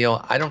in the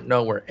deal. I don't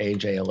know where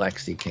AJ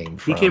Alexy came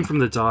from. He came from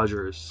the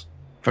Dodgers.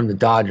 From the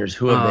Dodgers.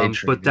 Who have they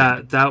traded?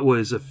 But that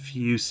was a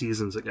few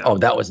seasons ago. Oh,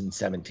 that was in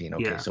 2017.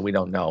 Okay, yeah. So we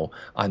don't know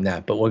on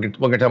that. But we're going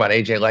to talk about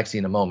AJ Alexy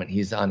in a moment.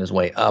 He's on his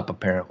way up,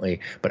 apparently.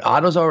 But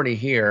Otto's already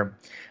here.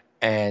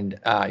 And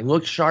he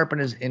looked sharp in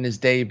his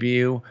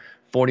debut,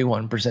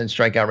 41%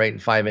 strikeout rate in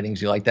 5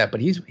 innings. You like that?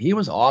 But he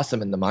was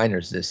awesome in the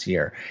minors this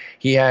year.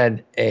 He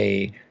had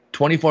a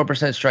 24%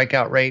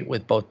 strikeout rate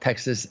with both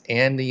Texas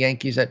and the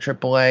Yankees at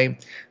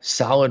AAA.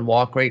 Solid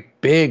walk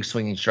rate, big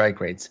swinging strike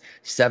rates,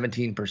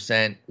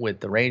 17%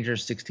 with the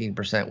Rangers,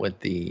 16% with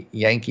the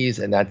Yankees,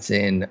 and that's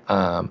in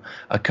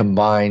a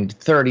combined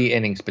 30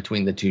 innings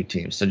between the two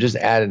teams. So just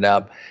add it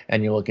up,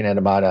 and you're looking at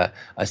about a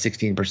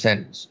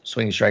 16%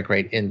 swinging strike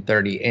rate in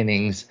 30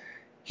 innings.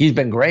 He's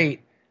been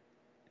great.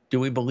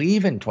 Do we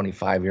believe in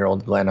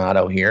 25-year-old Glenn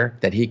Otto here,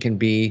 that he can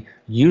be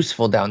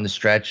useful down the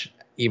stretch,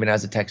 even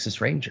as a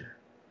Texas Ranger?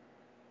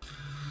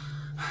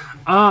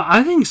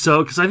 I think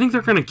so, because I think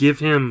they're going to give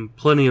him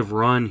plenty of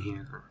run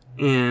here.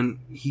 And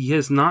he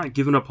has not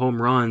given up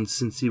home runs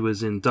since he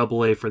was in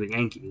AA for the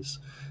Yankees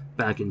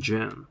back in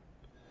June.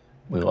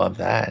 We love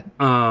that.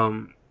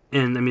 And,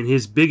 I mean,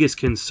 his biggest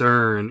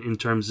concern in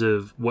terms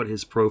of what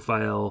his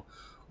profile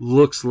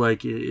looks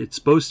like it's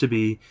supposed to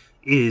be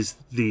is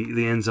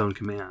the end zone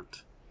command.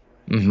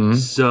 Mm-hmm.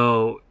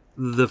 So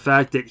the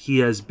fact that he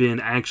has been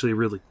actually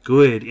really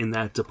good in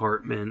that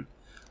department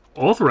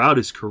all throughout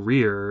his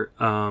career,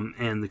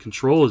 and the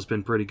control has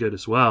been pretty good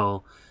as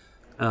well.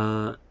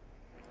 I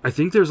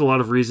think there's a lot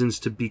of reasons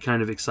to be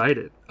kind of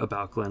excited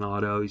about Glenn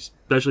Otto,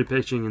 especially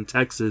pitching in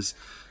Texas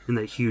in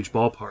that huge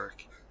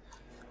ballpark.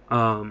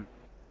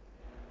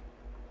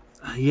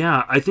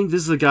 Yeah, I think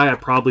this is the guy I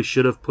probably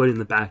should have put in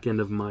the back end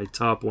of my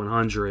top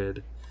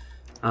 100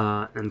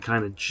 and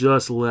kind of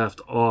just left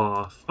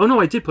off. Oh, no,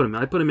 I did put him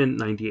in. I put him in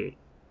 98.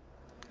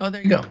 Oh,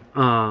 there you go.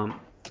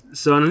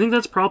 So, and I think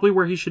that's probably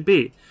where he should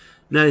be.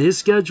 Now, his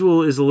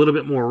schedule is a little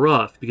bit more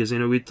rough because,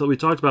 we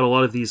talked about a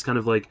lot of these kind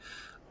of like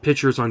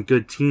pitchers on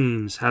good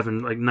teams having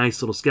like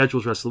nice little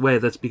schedules the rest of the way.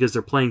 That's because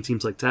they're playing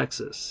teams like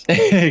Texas.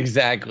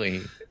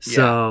 Exactly.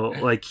 So,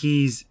 like,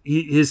 his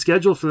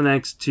schedule for the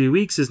next 2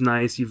 weeks is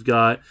nice. You've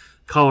got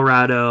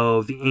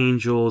Colorado, the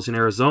Angels, and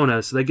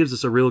Arizona. So that gives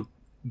us a real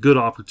good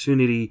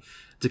opportunity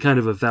to kind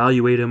of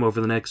evaluate him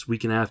over the next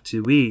week and a half,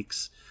 2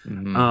 weeks.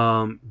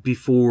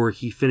 Before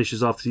he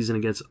finishes off the season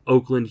against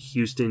Oakland,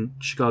 Houston,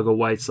 Chicago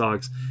White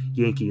Sox,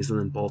 Yankees, and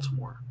then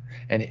Baltimore.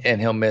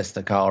 And he'll miss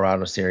the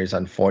Colorado series.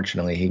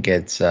 Unfortunately, he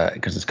gets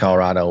because it's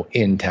Colorado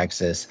in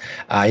Texas.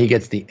 He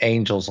gets the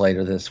Angels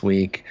later this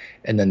week,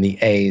 and then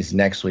the A's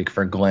next week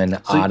for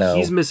Glenn Otto.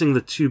 He's missing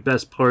the two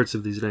best parts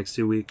of these next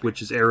 2 weeks,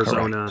 which is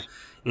Arizona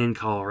and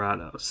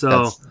Colorado.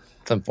 So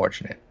it's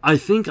unfortunate. I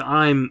think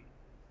I'm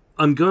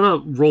gonna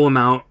roll him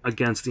out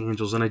against the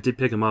Angels, and I did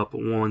pick him up at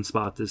one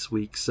spot this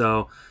week.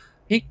 So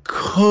he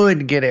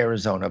could get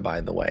Arizona,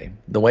 by the way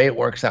it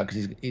works out,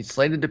 because he's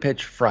slated to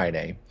pitch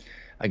Friday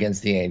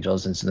against the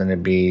Angels, and so then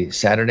it'd be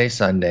Saturday,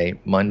 Sunday,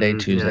 Monday,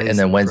 Tuesday, and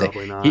then Wednesday.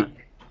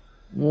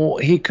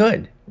 He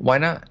could. Why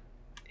not?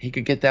 He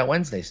could get that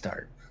Wednesday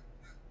start.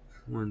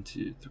 1,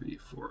 2, 3,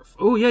 4.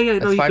 Oh yeah.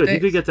 No, he could. He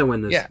could get that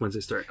Wednesday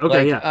start.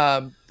 Okay,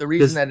 The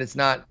reason that it's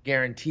not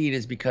guaranteed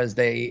is because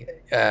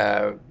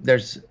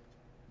there's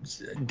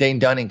Dane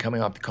Dunning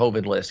coming off the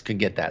COVID list could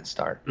get that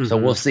start. So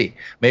we'll see.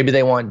 Maybe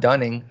they want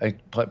Dunning, a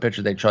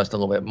pitcher they trust a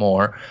little bit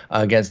more,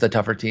 against the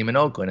tougher team in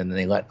Oakland, and then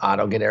they let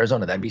Otto get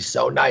Arizona. That'd be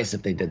so nice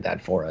if they did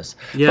that for us.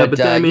 Yeah, but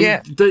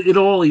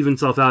it'll all even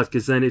itself out,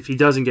 because then if he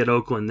doesn't get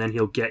Oakland, then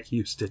he'll get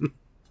Houston.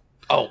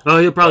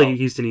 He'll probably get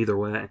Houston either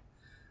way.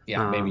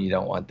 Yeah, maybe you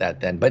don't want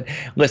that then. But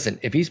listen,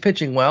 if he's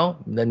pitching well,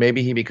 then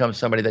maybe he becomes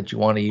somebody that you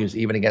want to use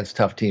even against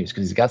tough teams,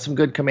 because he's got some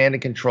good command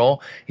and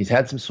control. He's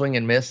had some swing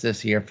and miss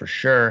this year for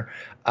sure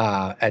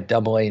at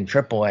AA and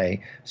AAA.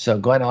 So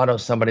Glenn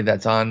Otto's somebody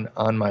that's on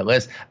my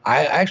list.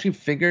 I actually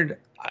figured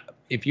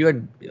if you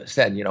had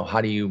said,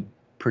 how do you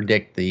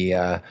predict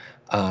the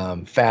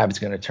Fab's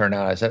going to turn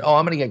out? I said,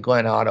 I'm going to get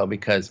Glenn Otto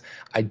because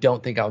I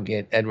don't think I'll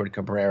get Edward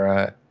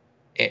Cabrera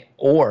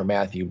or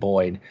Matthew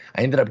Boyd.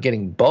 I ended up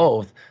getting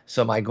both,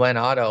 so my Glenn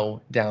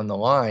Otto down the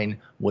line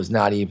was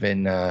not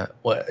even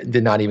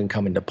did not even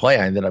come into play.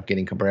 I ended up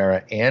getting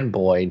Cabrera and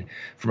Boyd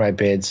for my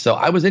bids. So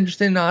I was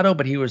interested in Otto,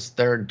 but he was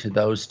third to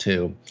those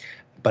two.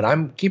 But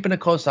I'm keeping a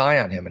close eye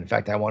on him. In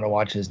fact, I want to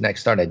watch his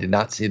next start. I did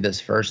not see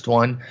this first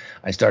one.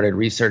 I started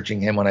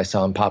researching him when I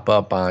saw him pop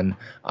up on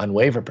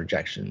waiver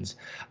projections.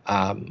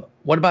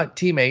 What about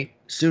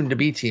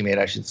soon-to-be teammate,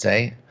 I should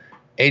say,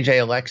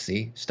 AJ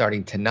Alexy,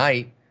 starting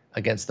tonight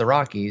against the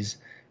Rockies,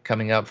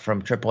 coming up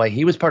from AAA.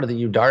 He was part of the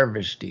Yu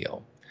Darvish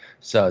deal.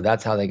 So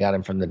that's how they got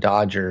him from the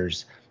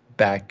Dodgers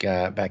back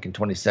in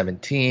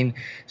 2017.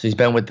 So he's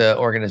been with the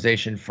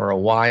organization for a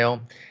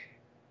while.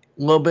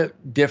 A little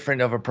bit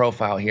different of a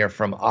profile here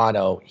from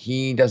Otto.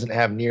 He doesn't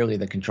have nearly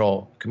the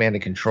command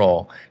and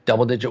control.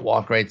 Double-digit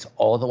walk rates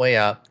all the way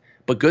up,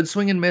 but good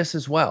swing and miss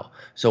as well.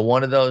 So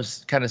one of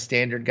those kind of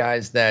standard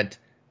guys that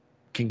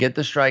can get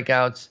the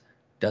strikeouts,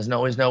 doesn't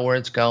always know where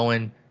it's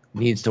going,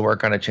 needs to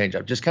work on a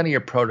changeup. Just kind of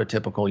your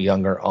prototypical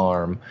younger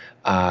arm.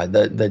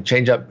 The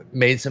changeup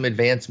made some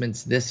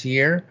advancements this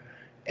year,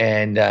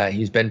 and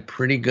he's been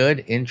pretty good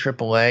in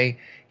AAA.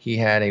 He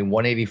had a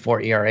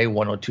 184 ERA,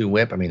 102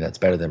 whip. I mean, that's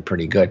better than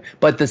pretty good.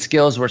 But the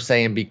skills were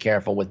saying be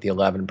careful with the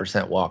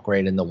 11% walk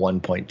rate and the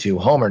 1.2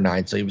 homer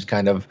nine. So he was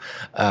kind of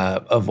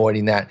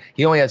avoiding that.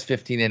 He only has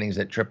 15 innings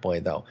at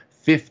AAA, though.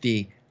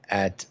 50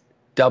 at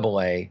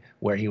AA,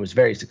 where he was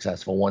very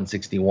successful,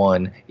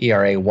 161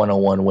 ERA,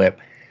 101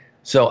 whip.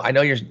 So I know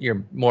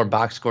you're more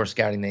box score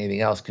scouting than anything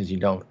else because you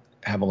don't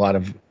have a lot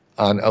of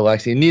on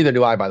Alexy. Neither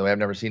do I, by the way. I've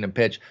never seen him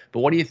pitch.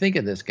 But what do you think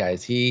of this guy?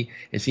 Is he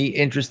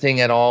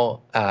interesting at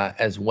all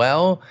as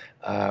well?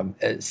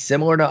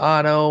 Similar to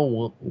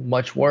Otto?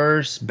 Much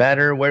worse?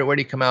 Better? Where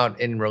do you come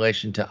out in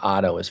relation to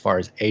Otto as far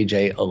as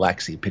AJ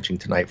Alexy pitching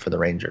tonight for the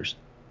Rangers?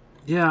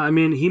 Yeah, I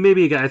mean, he may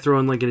be a guy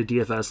thrown like in a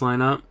DFS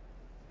lineup.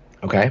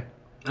 Okay.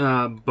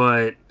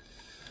 But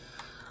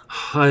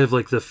I have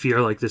like the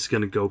fear like this is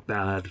going to go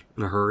bad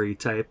in a hurry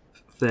type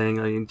thing.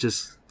 I mean,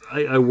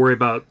 I worry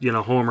about,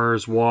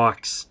 homers,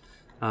 walks,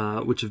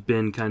 which have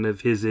been kind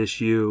of his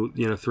issue,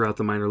 throughout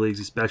the minor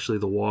leagues, especially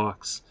the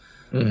walks.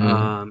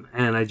 Mm-hmm.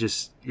 And I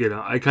just,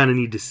 I kind of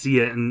need to see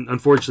it. And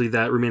unfortunately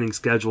that remaining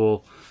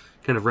schedule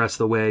kind of rests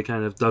the way,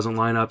 kind of doesn't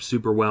line up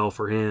super well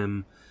for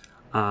him.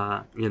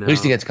 At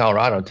least he gets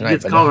Colorado tonight. He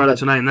gets Colorado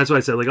tonight. And that's why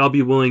I said, like, I'll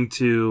be willing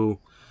to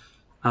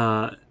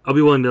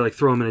like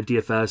throw him in a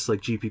DFS,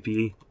 like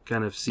GPP,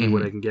 kind of see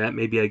what I can get.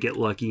 Maybe I get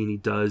lucky and he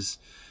does,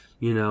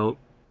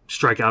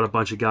 strike out a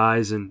bunch of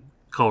guys, and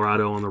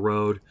Colorado on the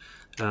road,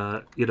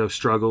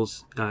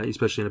 struggles,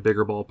 especially in a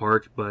bigger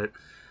ballpark. But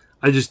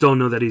I just don't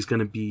know that he's going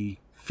to be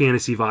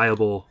fantasy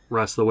viable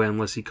rest of the way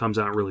unless he comes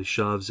out and really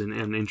shoves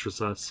and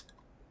interests us.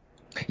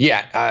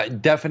 Yeah,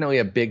 definitely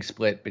a big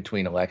split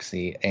between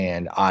Alexy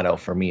and Otto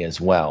for me as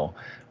well,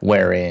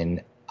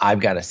 wherein I've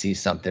got to see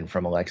something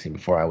from Alexei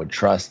before I would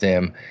trust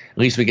him. At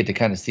least we get to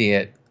kind of see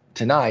it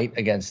tonight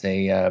against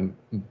a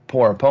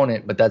poor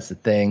opponent, but that's the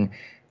thing.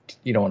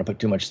 You don't want to put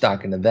too much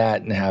stock into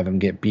that and have him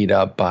get beat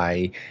up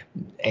by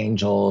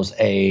Angels,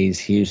 A's,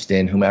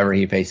 Houston, whomever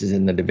he faces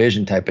in the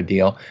division type of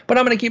deal. But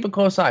I'm going to keep a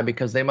close eye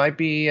because they might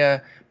be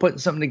putting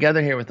something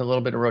together here with a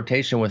little bit of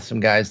rotation with some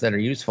guys that are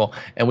useful.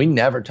 And we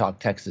never talk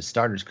Texas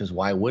starters because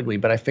why would we?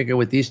 But I figure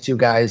with these two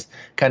guys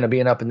kind of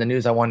being up in the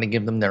news, I wanted to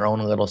give them their own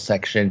little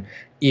section,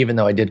 even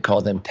though I did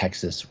call them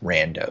Texas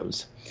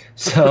randos.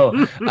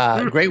 So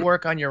great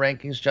work on your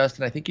rankings,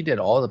 Justin. I think you did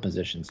all the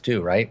positions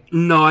too, right?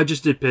 No, I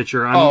just did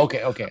pitcher.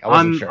 Okay. I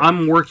wasn't sure.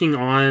 I'm working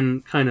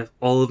on kind of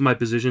all of my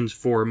positions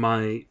for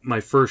my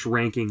first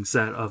ranking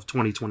set of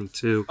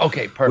 2022.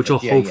 Okay, perfect. Which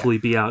will hopefully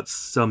be out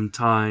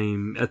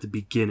sometime at the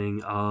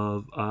beginning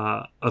of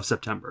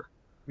September.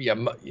 Yeah,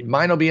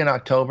 mine will be in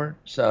October,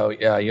 so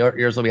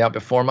yours will be out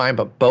before mine,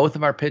 but both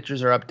of our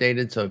pictures are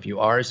updated, so if you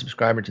are a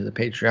subscriber to the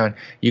Patreon,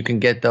 you can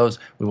get those.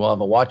 We will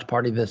have a watch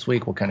party this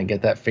week. We'll kind of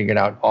get that figured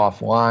out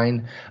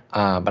offline,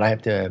 but I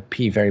have to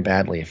pee very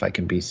badly if I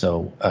can be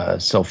so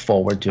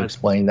forward to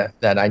explain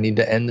that I need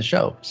to end the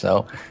show.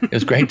 So it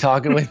was great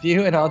talking with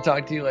you, and I'll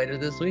talk to you later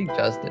this week,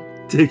 Justin.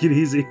 Take it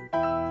easy.